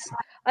and this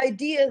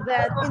idea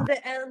that in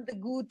the end the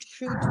good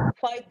should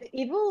fight the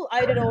evil.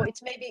 I don't know,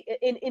 it's maybe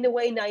in a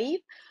way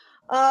naive,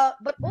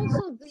 But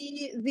also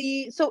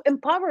so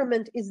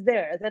empowerment is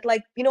there, that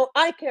like, you know,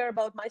 I care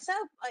about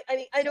myself. I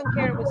mean, I don't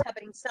care what's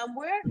happening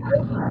somewhere,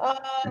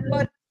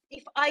 but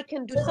if I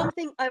can do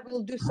something, I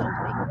will do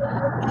something,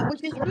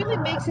 which is really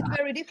makes it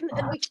very different,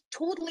 and which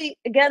totally,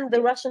 again,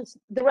 the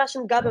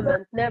Russian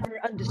government never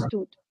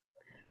understood.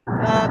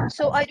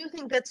 So I do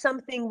think that's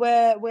something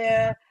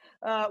where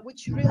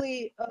which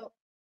really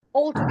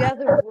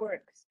altogether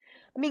works.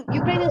 I mean,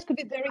 Ukrainians could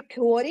be very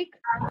chaotic.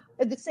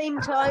 At the same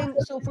time,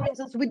 so for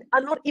instance, we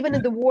are not even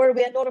in the war.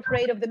 We are not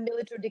afraid of the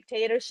military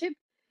dictatorship.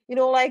 You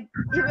know, like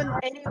even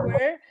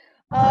anywhere.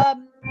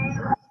 Um,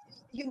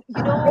 you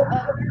know,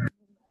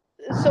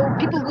 so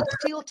people would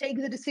still take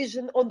the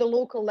decision on the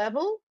local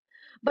level,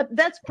 but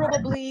that's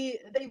probably,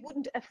 they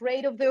wouldn't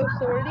afraid of the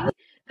authority.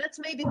 That's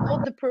maybe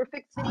not the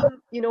perfect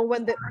thing, you know,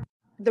 when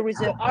there is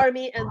an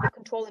army and the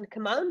control and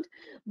command.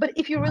 But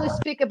if you really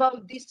speak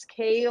about this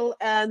scale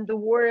and the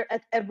war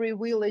at every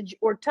village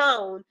or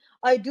town,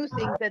 I do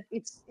think that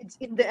it's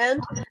in the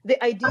end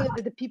the idea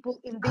that the people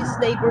in this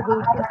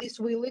neighborhood, in this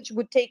village,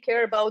 would take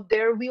care about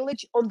their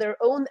village on their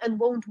own and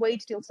won't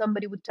wait till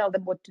somebody would tell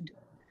them what to do.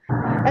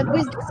 And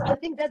with this, I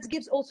think that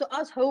gives also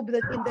us hope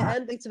that in the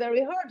end it's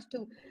very hard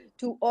to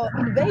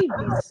invade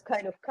this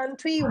kind of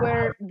country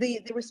where the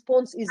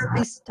response is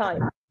this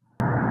time.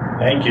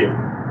 Thank you.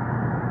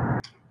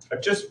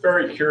 I'm just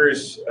very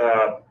curious,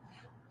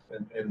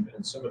 in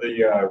some of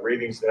the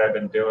readings that I've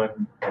been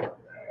doing,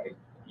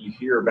 you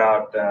hear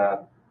about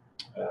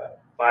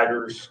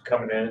fighters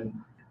coming in,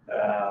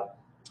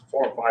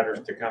 foreign fighters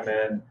to come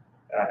in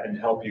and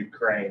help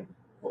Ukraine,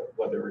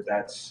 whether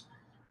that's,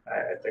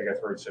 I think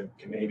I've heard some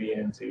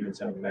Canadians, even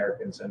some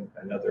Americans, and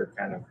other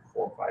kind of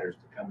foreign fighters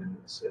to come in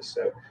and assist.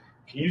 So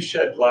can you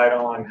shed light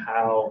on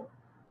how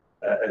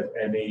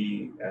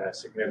any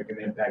significant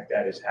impact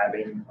that is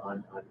having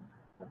on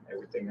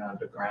everything on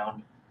the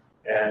ground?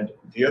 And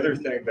the other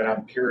thing that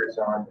I'm curious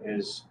on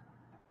is,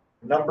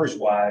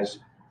 numbers-wise,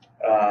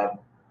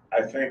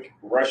 I think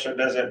Russia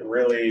doesn't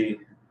really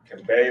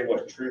convey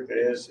what truth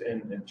is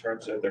in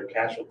terms of their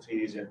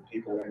casualties and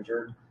people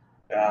injured.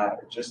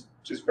 Just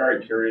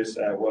very curious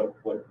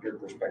what your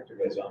perspective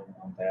is on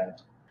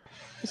that.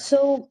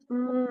 So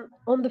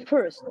on the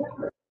first,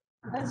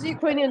 as a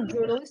Ukrainian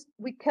journalist,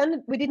 we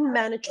didn't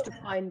manage to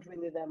find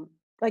really them.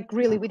 Like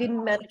really, we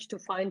didn't manage to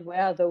find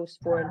where are those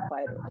foreign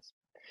fighters.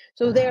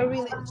 So they are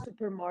really a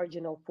super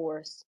marginal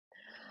force.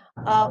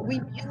 We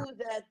knew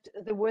that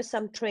there were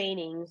some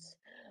trainings,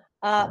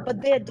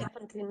 but they are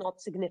definitely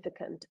not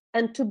significant.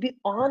 And to be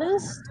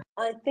honest,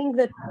 I think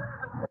that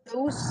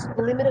those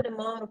limited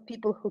amount of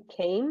people who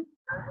came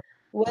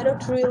were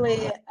not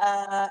really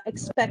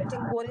expecting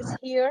what is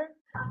here.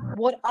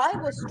 What I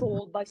was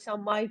told by some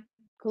of my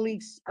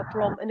colleagues but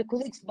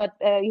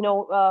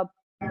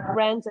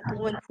friends at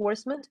law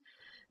enforcement,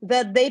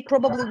 that they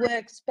probably were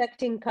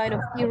expecting kind of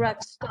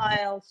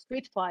Iraq-style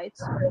street fights,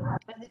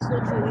 and it's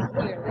not really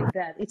here like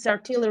that. It's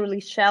artillery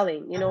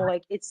shelling, you know,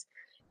 like it's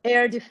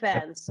air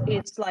defense,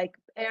 it's like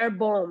air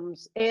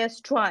bombs, air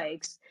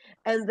strikes,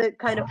 and the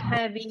kind of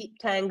heavy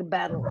tank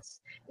battles.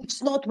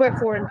 It's not where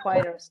foreign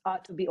fighters are,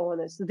 to be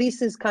honest.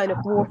 This is kind of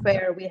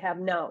warfare we have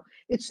now.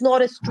 It's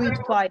not a street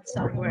fight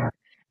somewhere.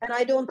 And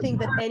I don't think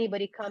that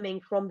anybody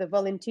coming from the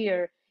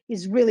volunteer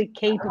is really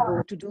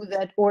capable to do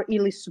that, or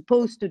is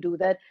supposed to do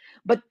that.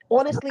 But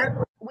honestly,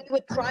 we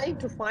were trying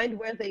to find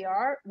where they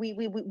are. We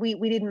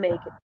didn't make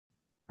it.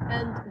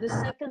 And the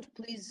second,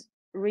 please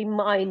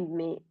remind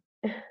me.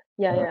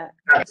 Yeah,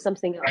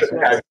 something else.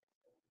 Right?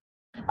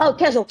 Oh,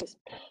 casualties.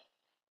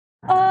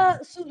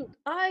 So look,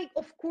 I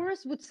of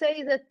course would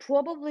say that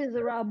probably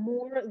there are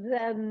more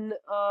than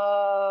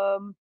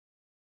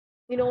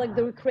like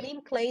the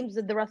Ukraine claims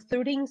that there are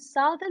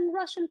 13,000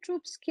 Russian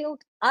troops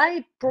killed.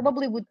 I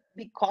probably would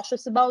be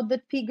cautious about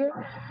that figure.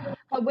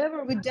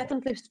 However, we're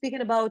definitely speaking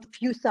about a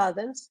few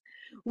thousands.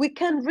 We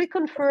can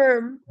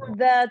reconfirm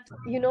that,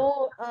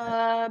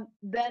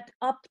 that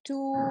up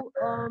to,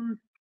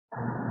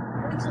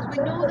 for instance,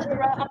 we know that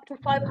there are up to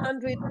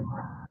 500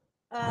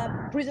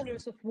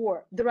 prisoners of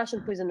war, the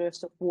Russian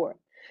prisoners of war.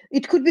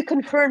 It could be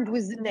confirmed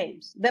with the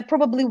names. There are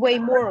probably way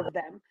more of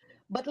them.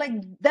 But like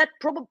that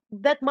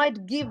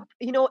might give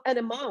an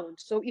amount.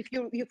 So if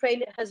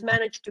Ukraine has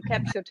managed to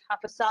capture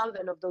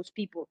 500,000 of those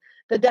people,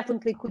 there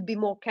definitely could be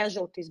more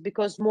casualties,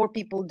 because more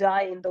people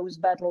die in those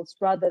battles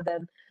rather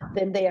than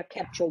they are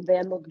captured. They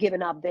are not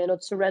given up. They are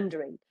not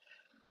surrendering.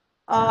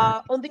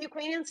 On the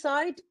Ukrainian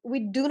side,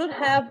 we do not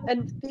have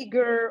a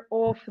figure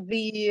of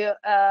the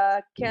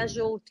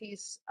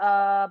casualties,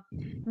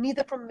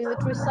 neither from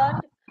military side.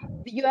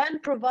 The UN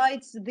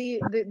provides the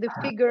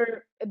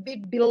figure a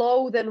bit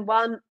below than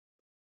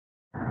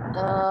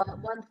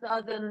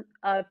 1,000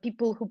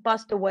 people who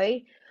passed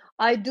away.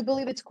 I do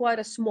believe it's quite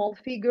a small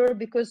figure,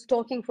 because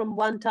talking from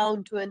one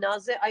town to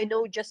another, I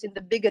know just in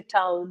the bigger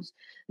towns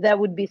there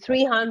would be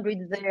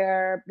 300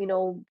 there,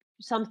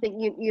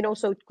 something,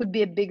 so it could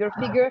be a bigger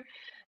figure,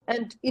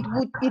 and it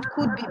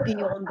could be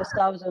beyond the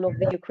 1,000 of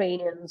the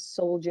Ukrainian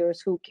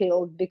soldiers who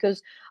killed,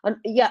 because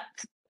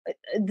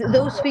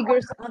those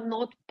figures are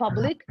not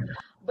public,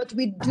 but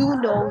we do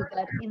know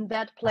that in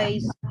that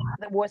place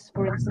there was,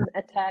 for instance,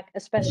 attack.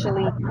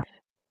 Especially,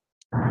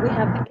 we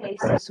have the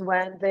cases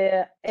when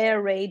the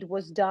air raid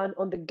was done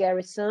on the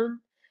garrison,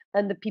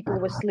 and the people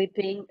were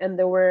sleeping, and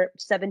there were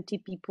 70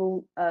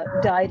 people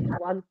died at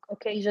one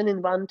occasion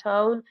in one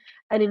town,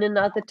 and in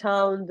another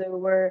town there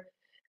were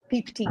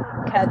 50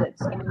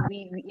 cadets. I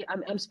mean,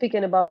 I'm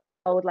speaking about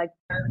like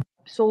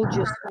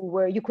soldiers who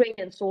were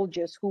Ukrainian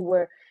soldiers who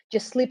were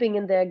just sleeping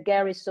in their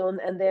garrison,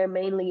 and they're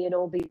mainly,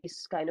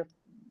 these kind of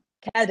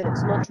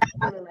cadets, not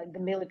really like the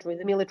military.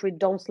 The military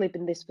don't sleep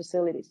in these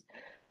facilities.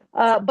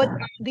 But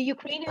the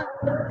Ukrainian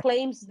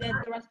claims that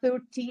there are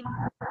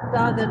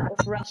 13,000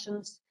 of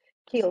Russians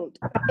killed.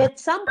 At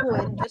some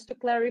point, just to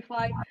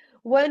clarify,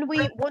 when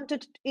we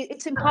wanted,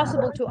 it's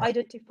impossible to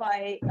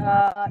identify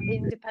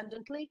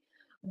independently,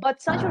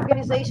 but such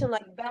organizations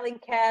like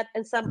Bellingcat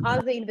and some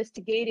other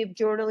investigative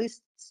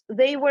journalists,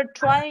 they were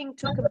trying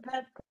to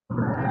compare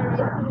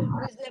it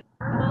with the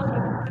amount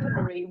of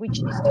weaponry which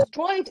is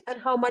destroyed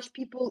and how much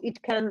people it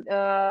can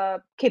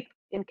keep,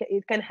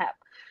 it can have.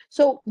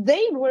 So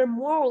they were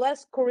more or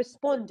less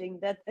corresponding,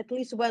 that at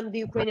least when the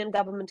Ukrainian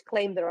government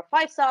claimed there are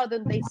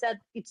 5,000, they said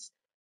it's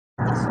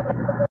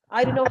possible.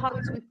 I don't know how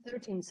it's with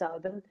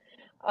 13,000,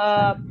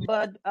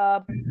 but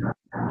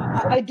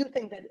I do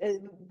think that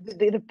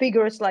the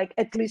figures like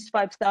at least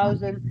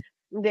 5,000,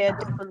 they're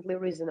definitely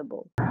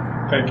reasonable.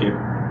 Thank you.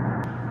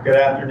 Good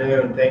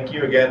afternoon. Thank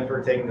you again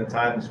for taking the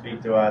time to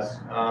speak to us.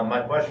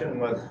 My question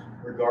was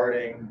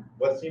regarding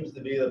what seems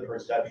to be the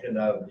perception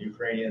of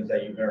Ukrainians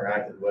that you've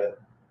interacted with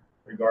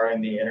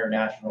regarding the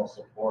international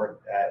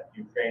support that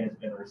Ukraine has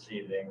been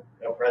receiving.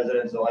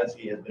 President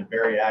Zelensky has been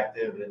very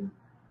active in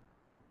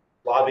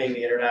lobbying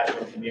the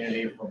international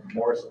community for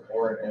more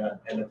support,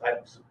 and the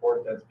type of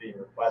support that's being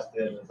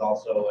requested is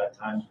also at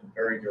times been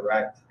very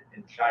direct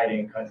in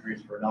chiding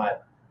countries for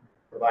not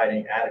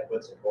providing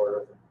adequate support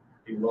or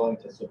be willing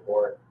to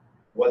support.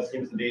 What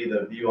seems to be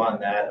the view on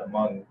that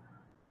among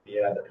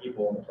the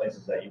people in the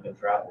places that you've been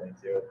traveling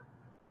to?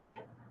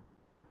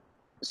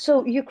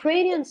 So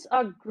Ukrainians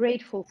are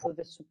grateful for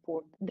the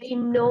support. They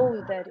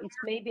know that it's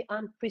maybe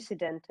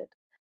unprecedented.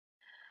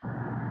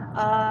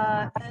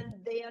 And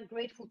they are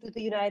grateful to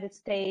the United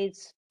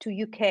States, to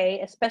UK,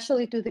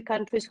 especially to the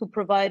countries who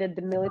provided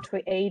the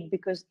military aid,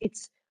 because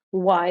it's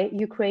why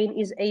Ukraine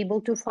is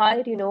able to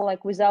fight,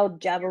 like without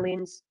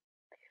javelins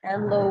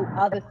and low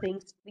other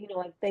things,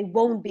 like they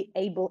won't be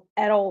able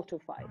at all to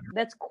fight.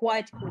 That's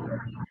quite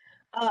clear.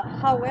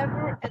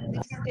 However, at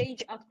this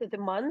stage after the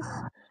months,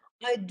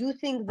 I do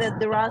think that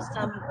there are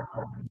some,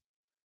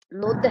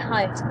 not the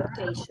high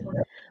expectation,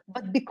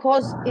 but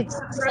because it's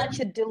such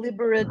a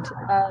deliberate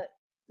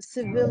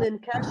civilian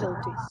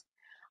casualties,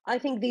 I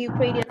think the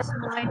Ukrainians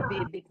might be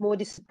a bit more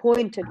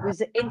disappointed with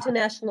the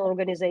international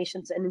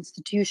organizations and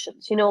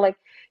institutions. Like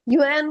the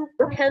UN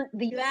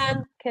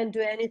can't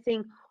do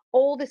anything.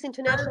 All these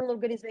international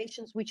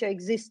organizations which are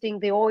existing,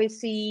 the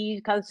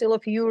OSCE, Council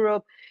of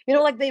Europe,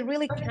 like they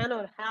really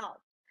cannot help.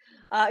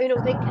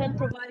 They can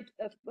provide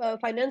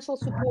financial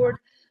support,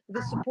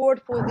 the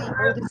support for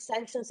all the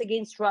sanctions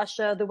against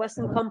Russia, the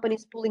Western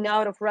companies pulling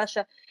out of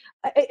Russia.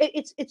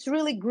 It's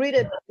really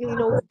greeted,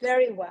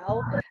 very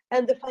well,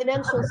 and the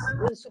financial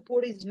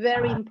support is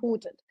very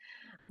important.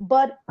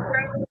 But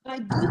I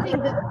do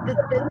think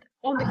that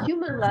on the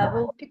human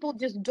level, people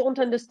just don't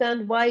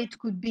understand why it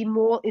could be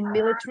more in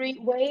military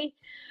way.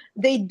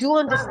 They do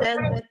understand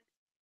that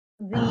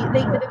they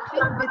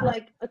feel a bit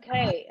like,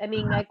 okay, I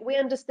mean, like we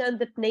understand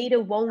that NATO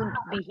won't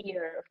be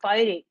here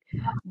fighting,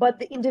 but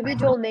the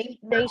individual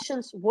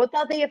nations, what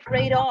are they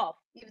afraid of?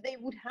 If they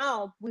would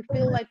help, we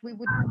feel like we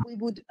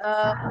would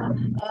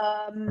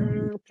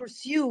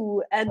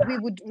pursue, and we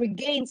would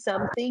regain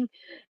something.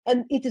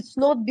 And it is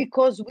not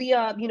because we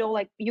are,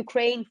 like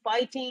Ukraine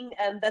fighting,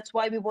 and that's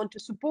why we want to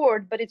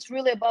support, but it's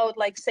really about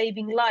like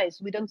saving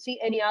lives. We don't see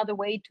any other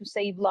way to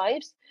save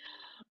lives.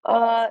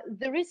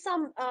 There is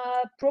some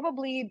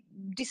probably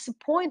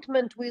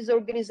disappointment with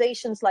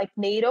organizations like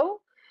NATO.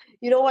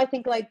 I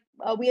think like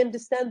we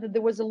understand that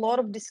there was a lot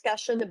of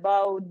discussion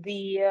about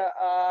the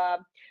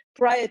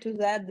prior to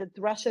that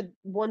Russia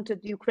wanted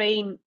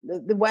Ukraine,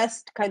 the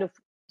West kind of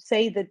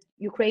say that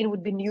Ukraine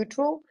would be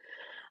neutral.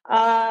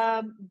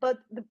 But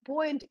the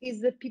point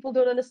is that people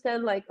don't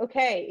understand, like,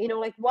 okay,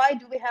 like why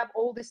do we have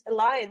all these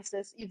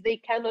alliances if they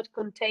cannot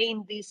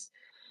contain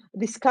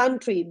this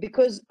country?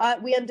 Because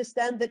we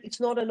understand that it's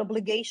not an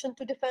obligation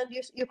to defend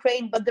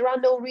Ukraine, but there are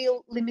no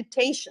real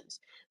limitations.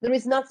 There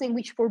is nothing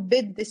which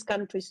forbids these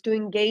countries to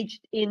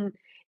engage in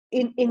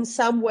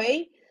some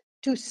way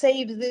to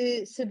save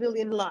the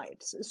civilian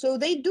lives. So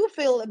they do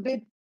feel a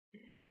bit,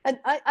 and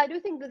I do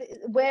think that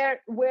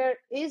where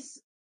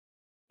is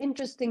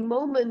interesting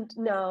moment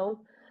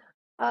now,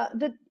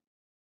 that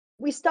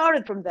we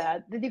started from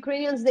that. The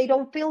Ukrainians, they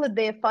don't feel that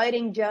they're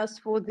fighting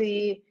just for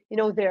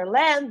their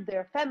land,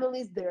 their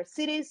families, their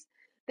cities.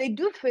 They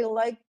do feel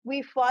like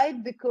we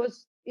fight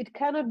because it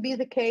cannot be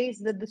the case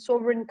that the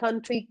sovereign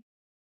country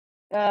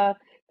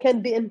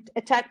can be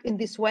attacked in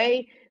this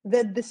way,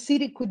 that the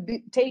city could be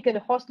taken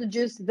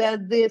hostages,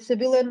 that the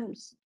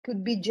civilians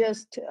could be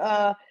just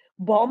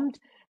bombed.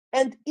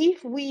 And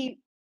if we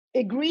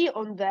agree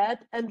on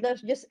that, and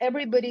that's just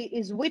everybody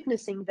is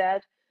witnessing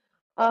that,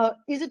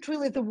 is it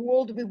really the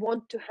world we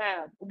want to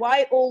have?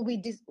 Why all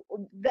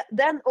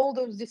then all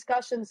those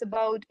discussions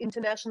about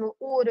international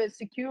order,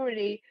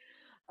 security,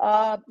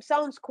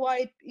 sounds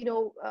quite,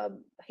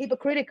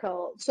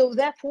 hypocritical. So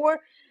therefore,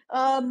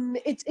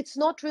 it's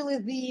not really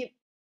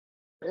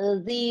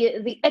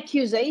the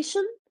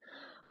accusation.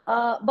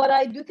 But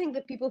I do think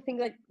that people think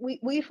that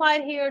we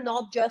fight here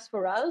not just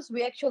for us,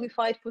 we actually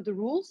fight for the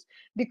rules,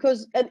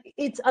 because, and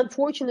it's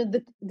unfortunate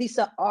that these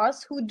are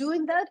us who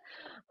doing that.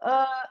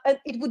 And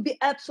it would be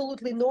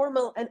absolutely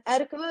normal and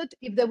adequate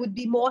if there would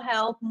be more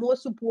help, more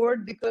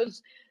support,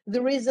 because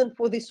the reason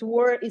for this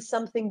war is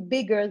something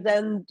bigger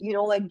than,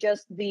 like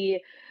just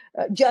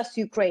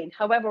Ukraine.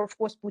 However, of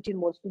course, Putin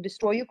wants to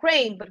destroy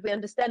Ukraine, but we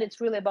understand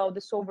it's really about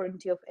the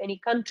sovereignty of any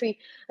country,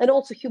 and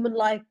also human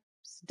life.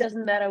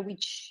 Doesn't matter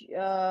which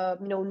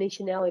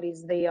nationalities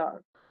they are.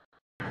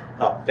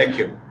 Oh, thank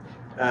you.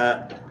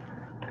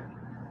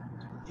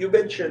 You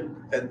mentioned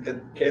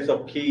in case of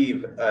Kyiv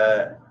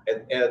and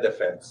air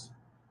defense.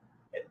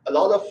 A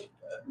lot of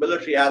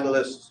military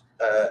analysts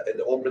in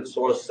the open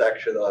source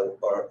section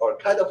are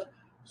kind of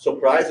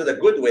surprised in a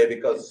good way,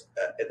 because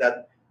that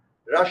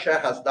Russia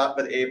has not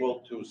been able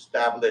to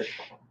establish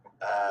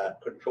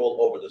control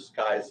over the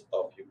skies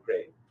of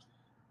Ukraine.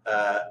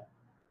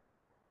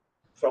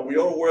 From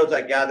your words,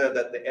 I gather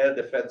that the air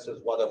defense is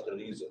one of the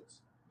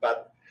reasons.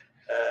 But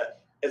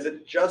is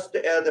it just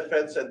the air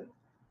defense? And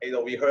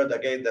we heard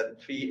again that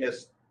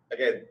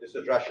this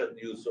is Russian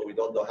news, so we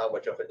don't know how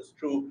much of it is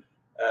true.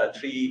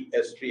 3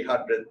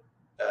 S-300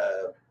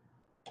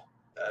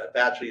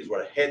 batteries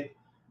were hit.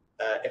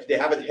 If they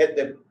haven't hit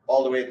them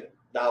all the way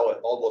now,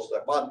 almost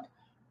a month,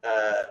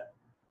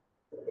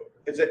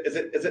 is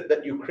it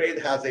that Ukraine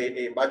has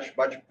a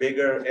much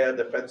bigger air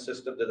defense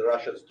system than the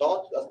Russians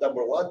thought? That's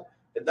number one.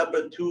 And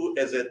number two,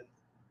 is it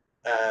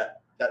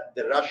that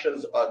the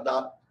Russians are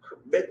not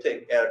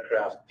committing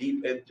aircraft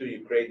deep into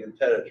Ukrainian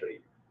territory?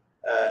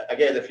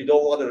 Again, if you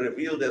don't want to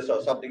reveal this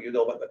or something,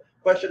 but the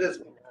question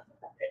is,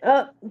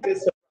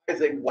 it's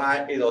surprising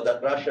why that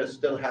Russia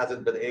still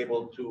hasn't been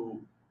able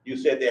to. You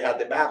said they had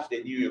the maps;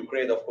 they knew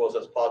Ukraine, of course,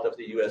 as part of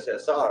the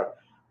USSR,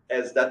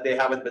 as that they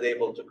haven't been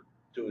able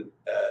to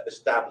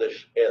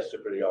establish air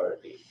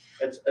superiority.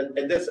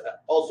 And this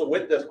also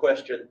with this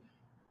question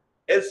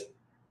is.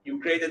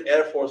 Ukrainian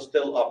Air Force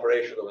still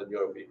operational in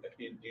your view?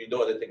 Do you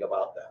know anything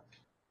about that?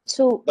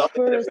 So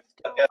first,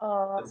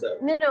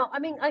 I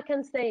mean, I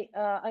can say,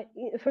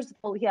 first of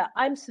all, yeah,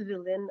 I'm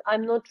civilian.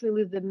 I'm not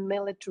really the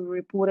military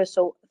reporter,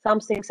 so some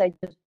things I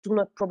just do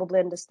not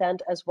probably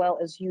understand as well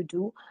as you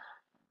do.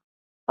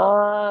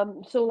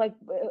 So like,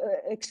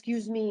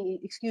 excuse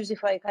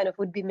if I kind of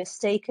would be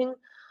mistaken.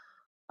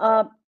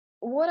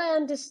 What I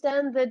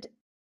understand that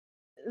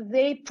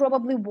they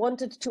probably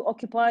wanted to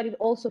occupy it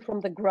also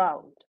from the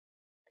ground.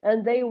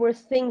 And they were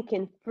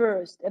thinking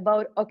first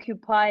about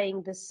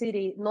occupying the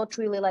city, not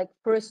really like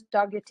first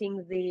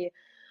targeting the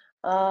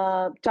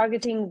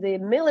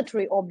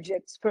military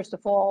objects first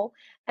of all,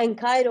 and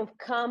kind of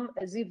come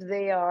as if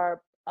they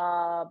are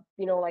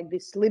like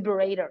these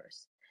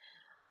liberators.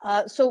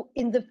 So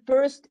in the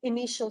first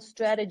initial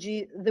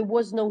strategy, there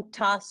was no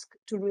task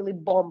to really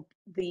bomb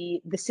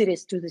the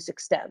cities to this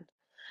extent.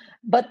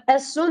 But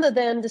as soon as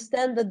they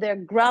understand that their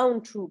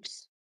ground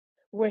troops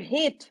were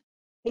hit,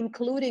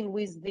 including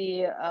with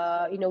the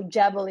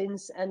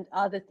javelins and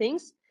other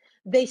things,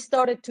 they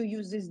started to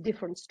use this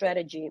different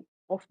strategy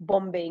of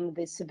bombing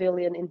the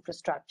civilian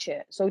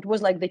infrastructure. So it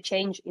was like the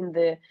change in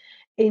the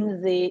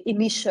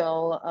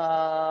initial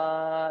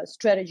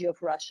strategy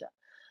of Russia.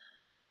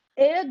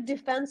 Air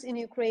defense in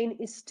Ukraine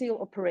is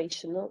still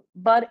operational,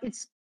 but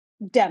it's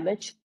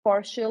damaged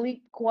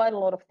partially. Quite a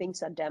lot of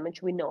things are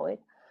damaged, we know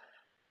it.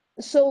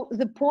 So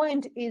the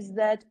point is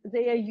that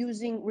they are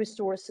using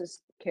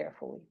resources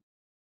carefully.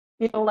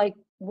 Like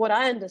what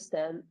I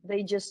understand,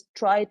 they just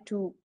try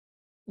to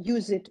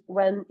use it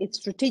when it's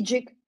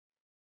strategic.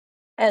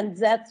 And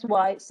that's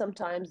why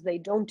sometimes they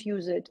don't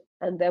use it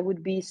and there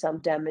would be some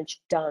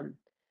damage done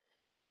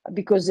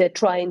because they're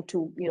trying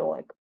to,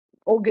 like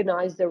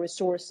organize the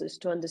resources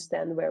to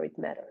understand where it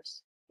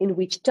matters, in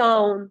which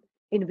town,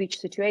 in which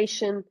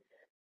situation,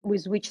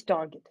 with which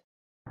target.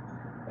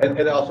 And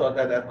also,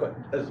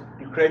 is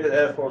Ukrainian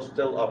Air Force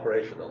still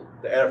operational?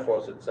 The Air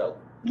Force itself?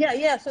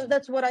 Yeah. So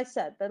that's what I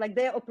said. That like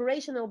they're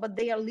operational, but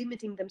they are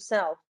limiting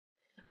themselves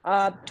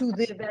to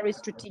the very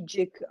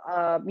strategic,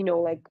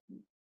 like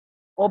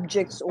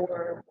objects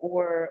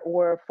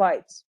or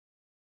fights.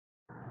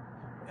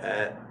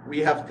 We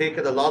have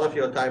taken a lot of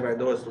your time. I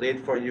know it's late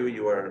for you.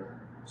 You are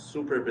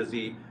super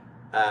busy.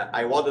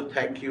 I want to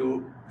thank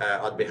you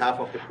on behalf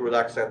of the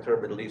Krulak Center,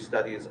 Middle East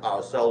Studies,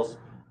 ourselves,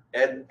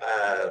 and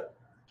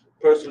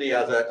personally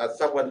as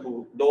someone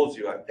who knows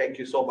you. Thank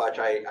you so much.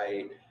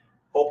 I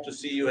hope to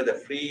see you in a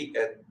free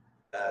and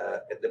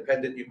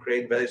independent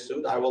Ukraine very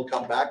soon. I will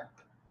come back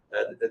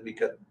and we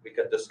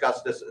can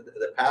discuss this in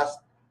the past.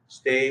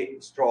 Stay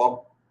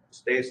strong,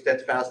 stay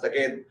steadfast.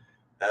 Again,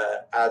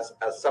 as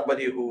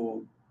somebody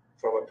who,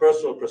 from a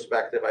personal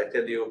perspective, I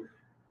tell you,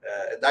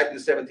 in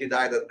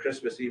 1979 on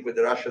Christmas Eve, when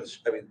the Russians,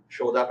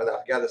 showed up in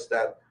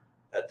Afghanistan,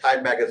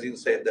 Time magazine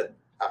said that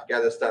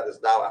Afghanistan is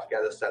now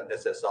Afghanistan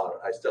SSR.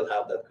 I still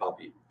have that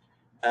copy.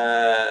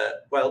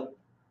 Well,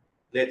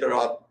 later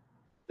on,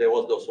 there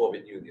was no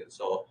Soviet Union.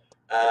 So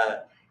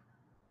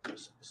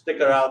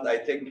stick around. I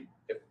think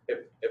if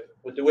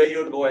with the way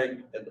you're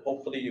going, and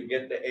hopefully you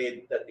get the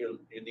aid that you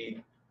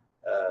need,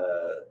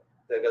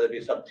 there are going to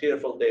be some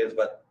tearful days,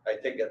 but I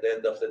think at the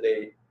end of the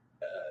day,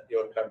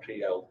 your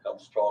country will come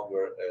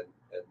stronger.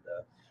 And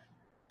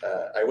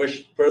I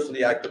wish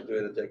personally I could do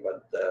anything,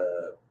 but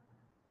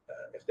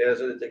if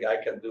there's anything I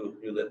can do,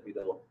 you let me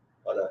know.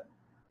 But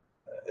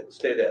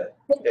stay there.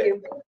 Thank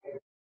you.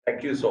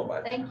 Thank you so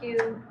much. Thank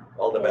you.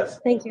 All the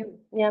best. Thank you.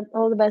 Yeah,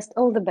 all the best.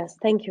 All the best.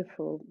 Thank you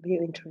for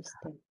your interest.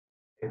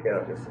 Take care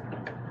of yourself.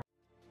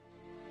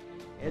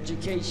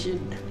 Education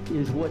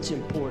is what's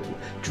important.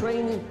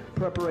 Training,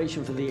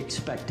 preparation for the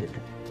expected.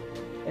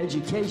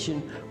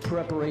 Education,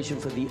 preparation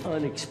for the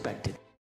unexpected.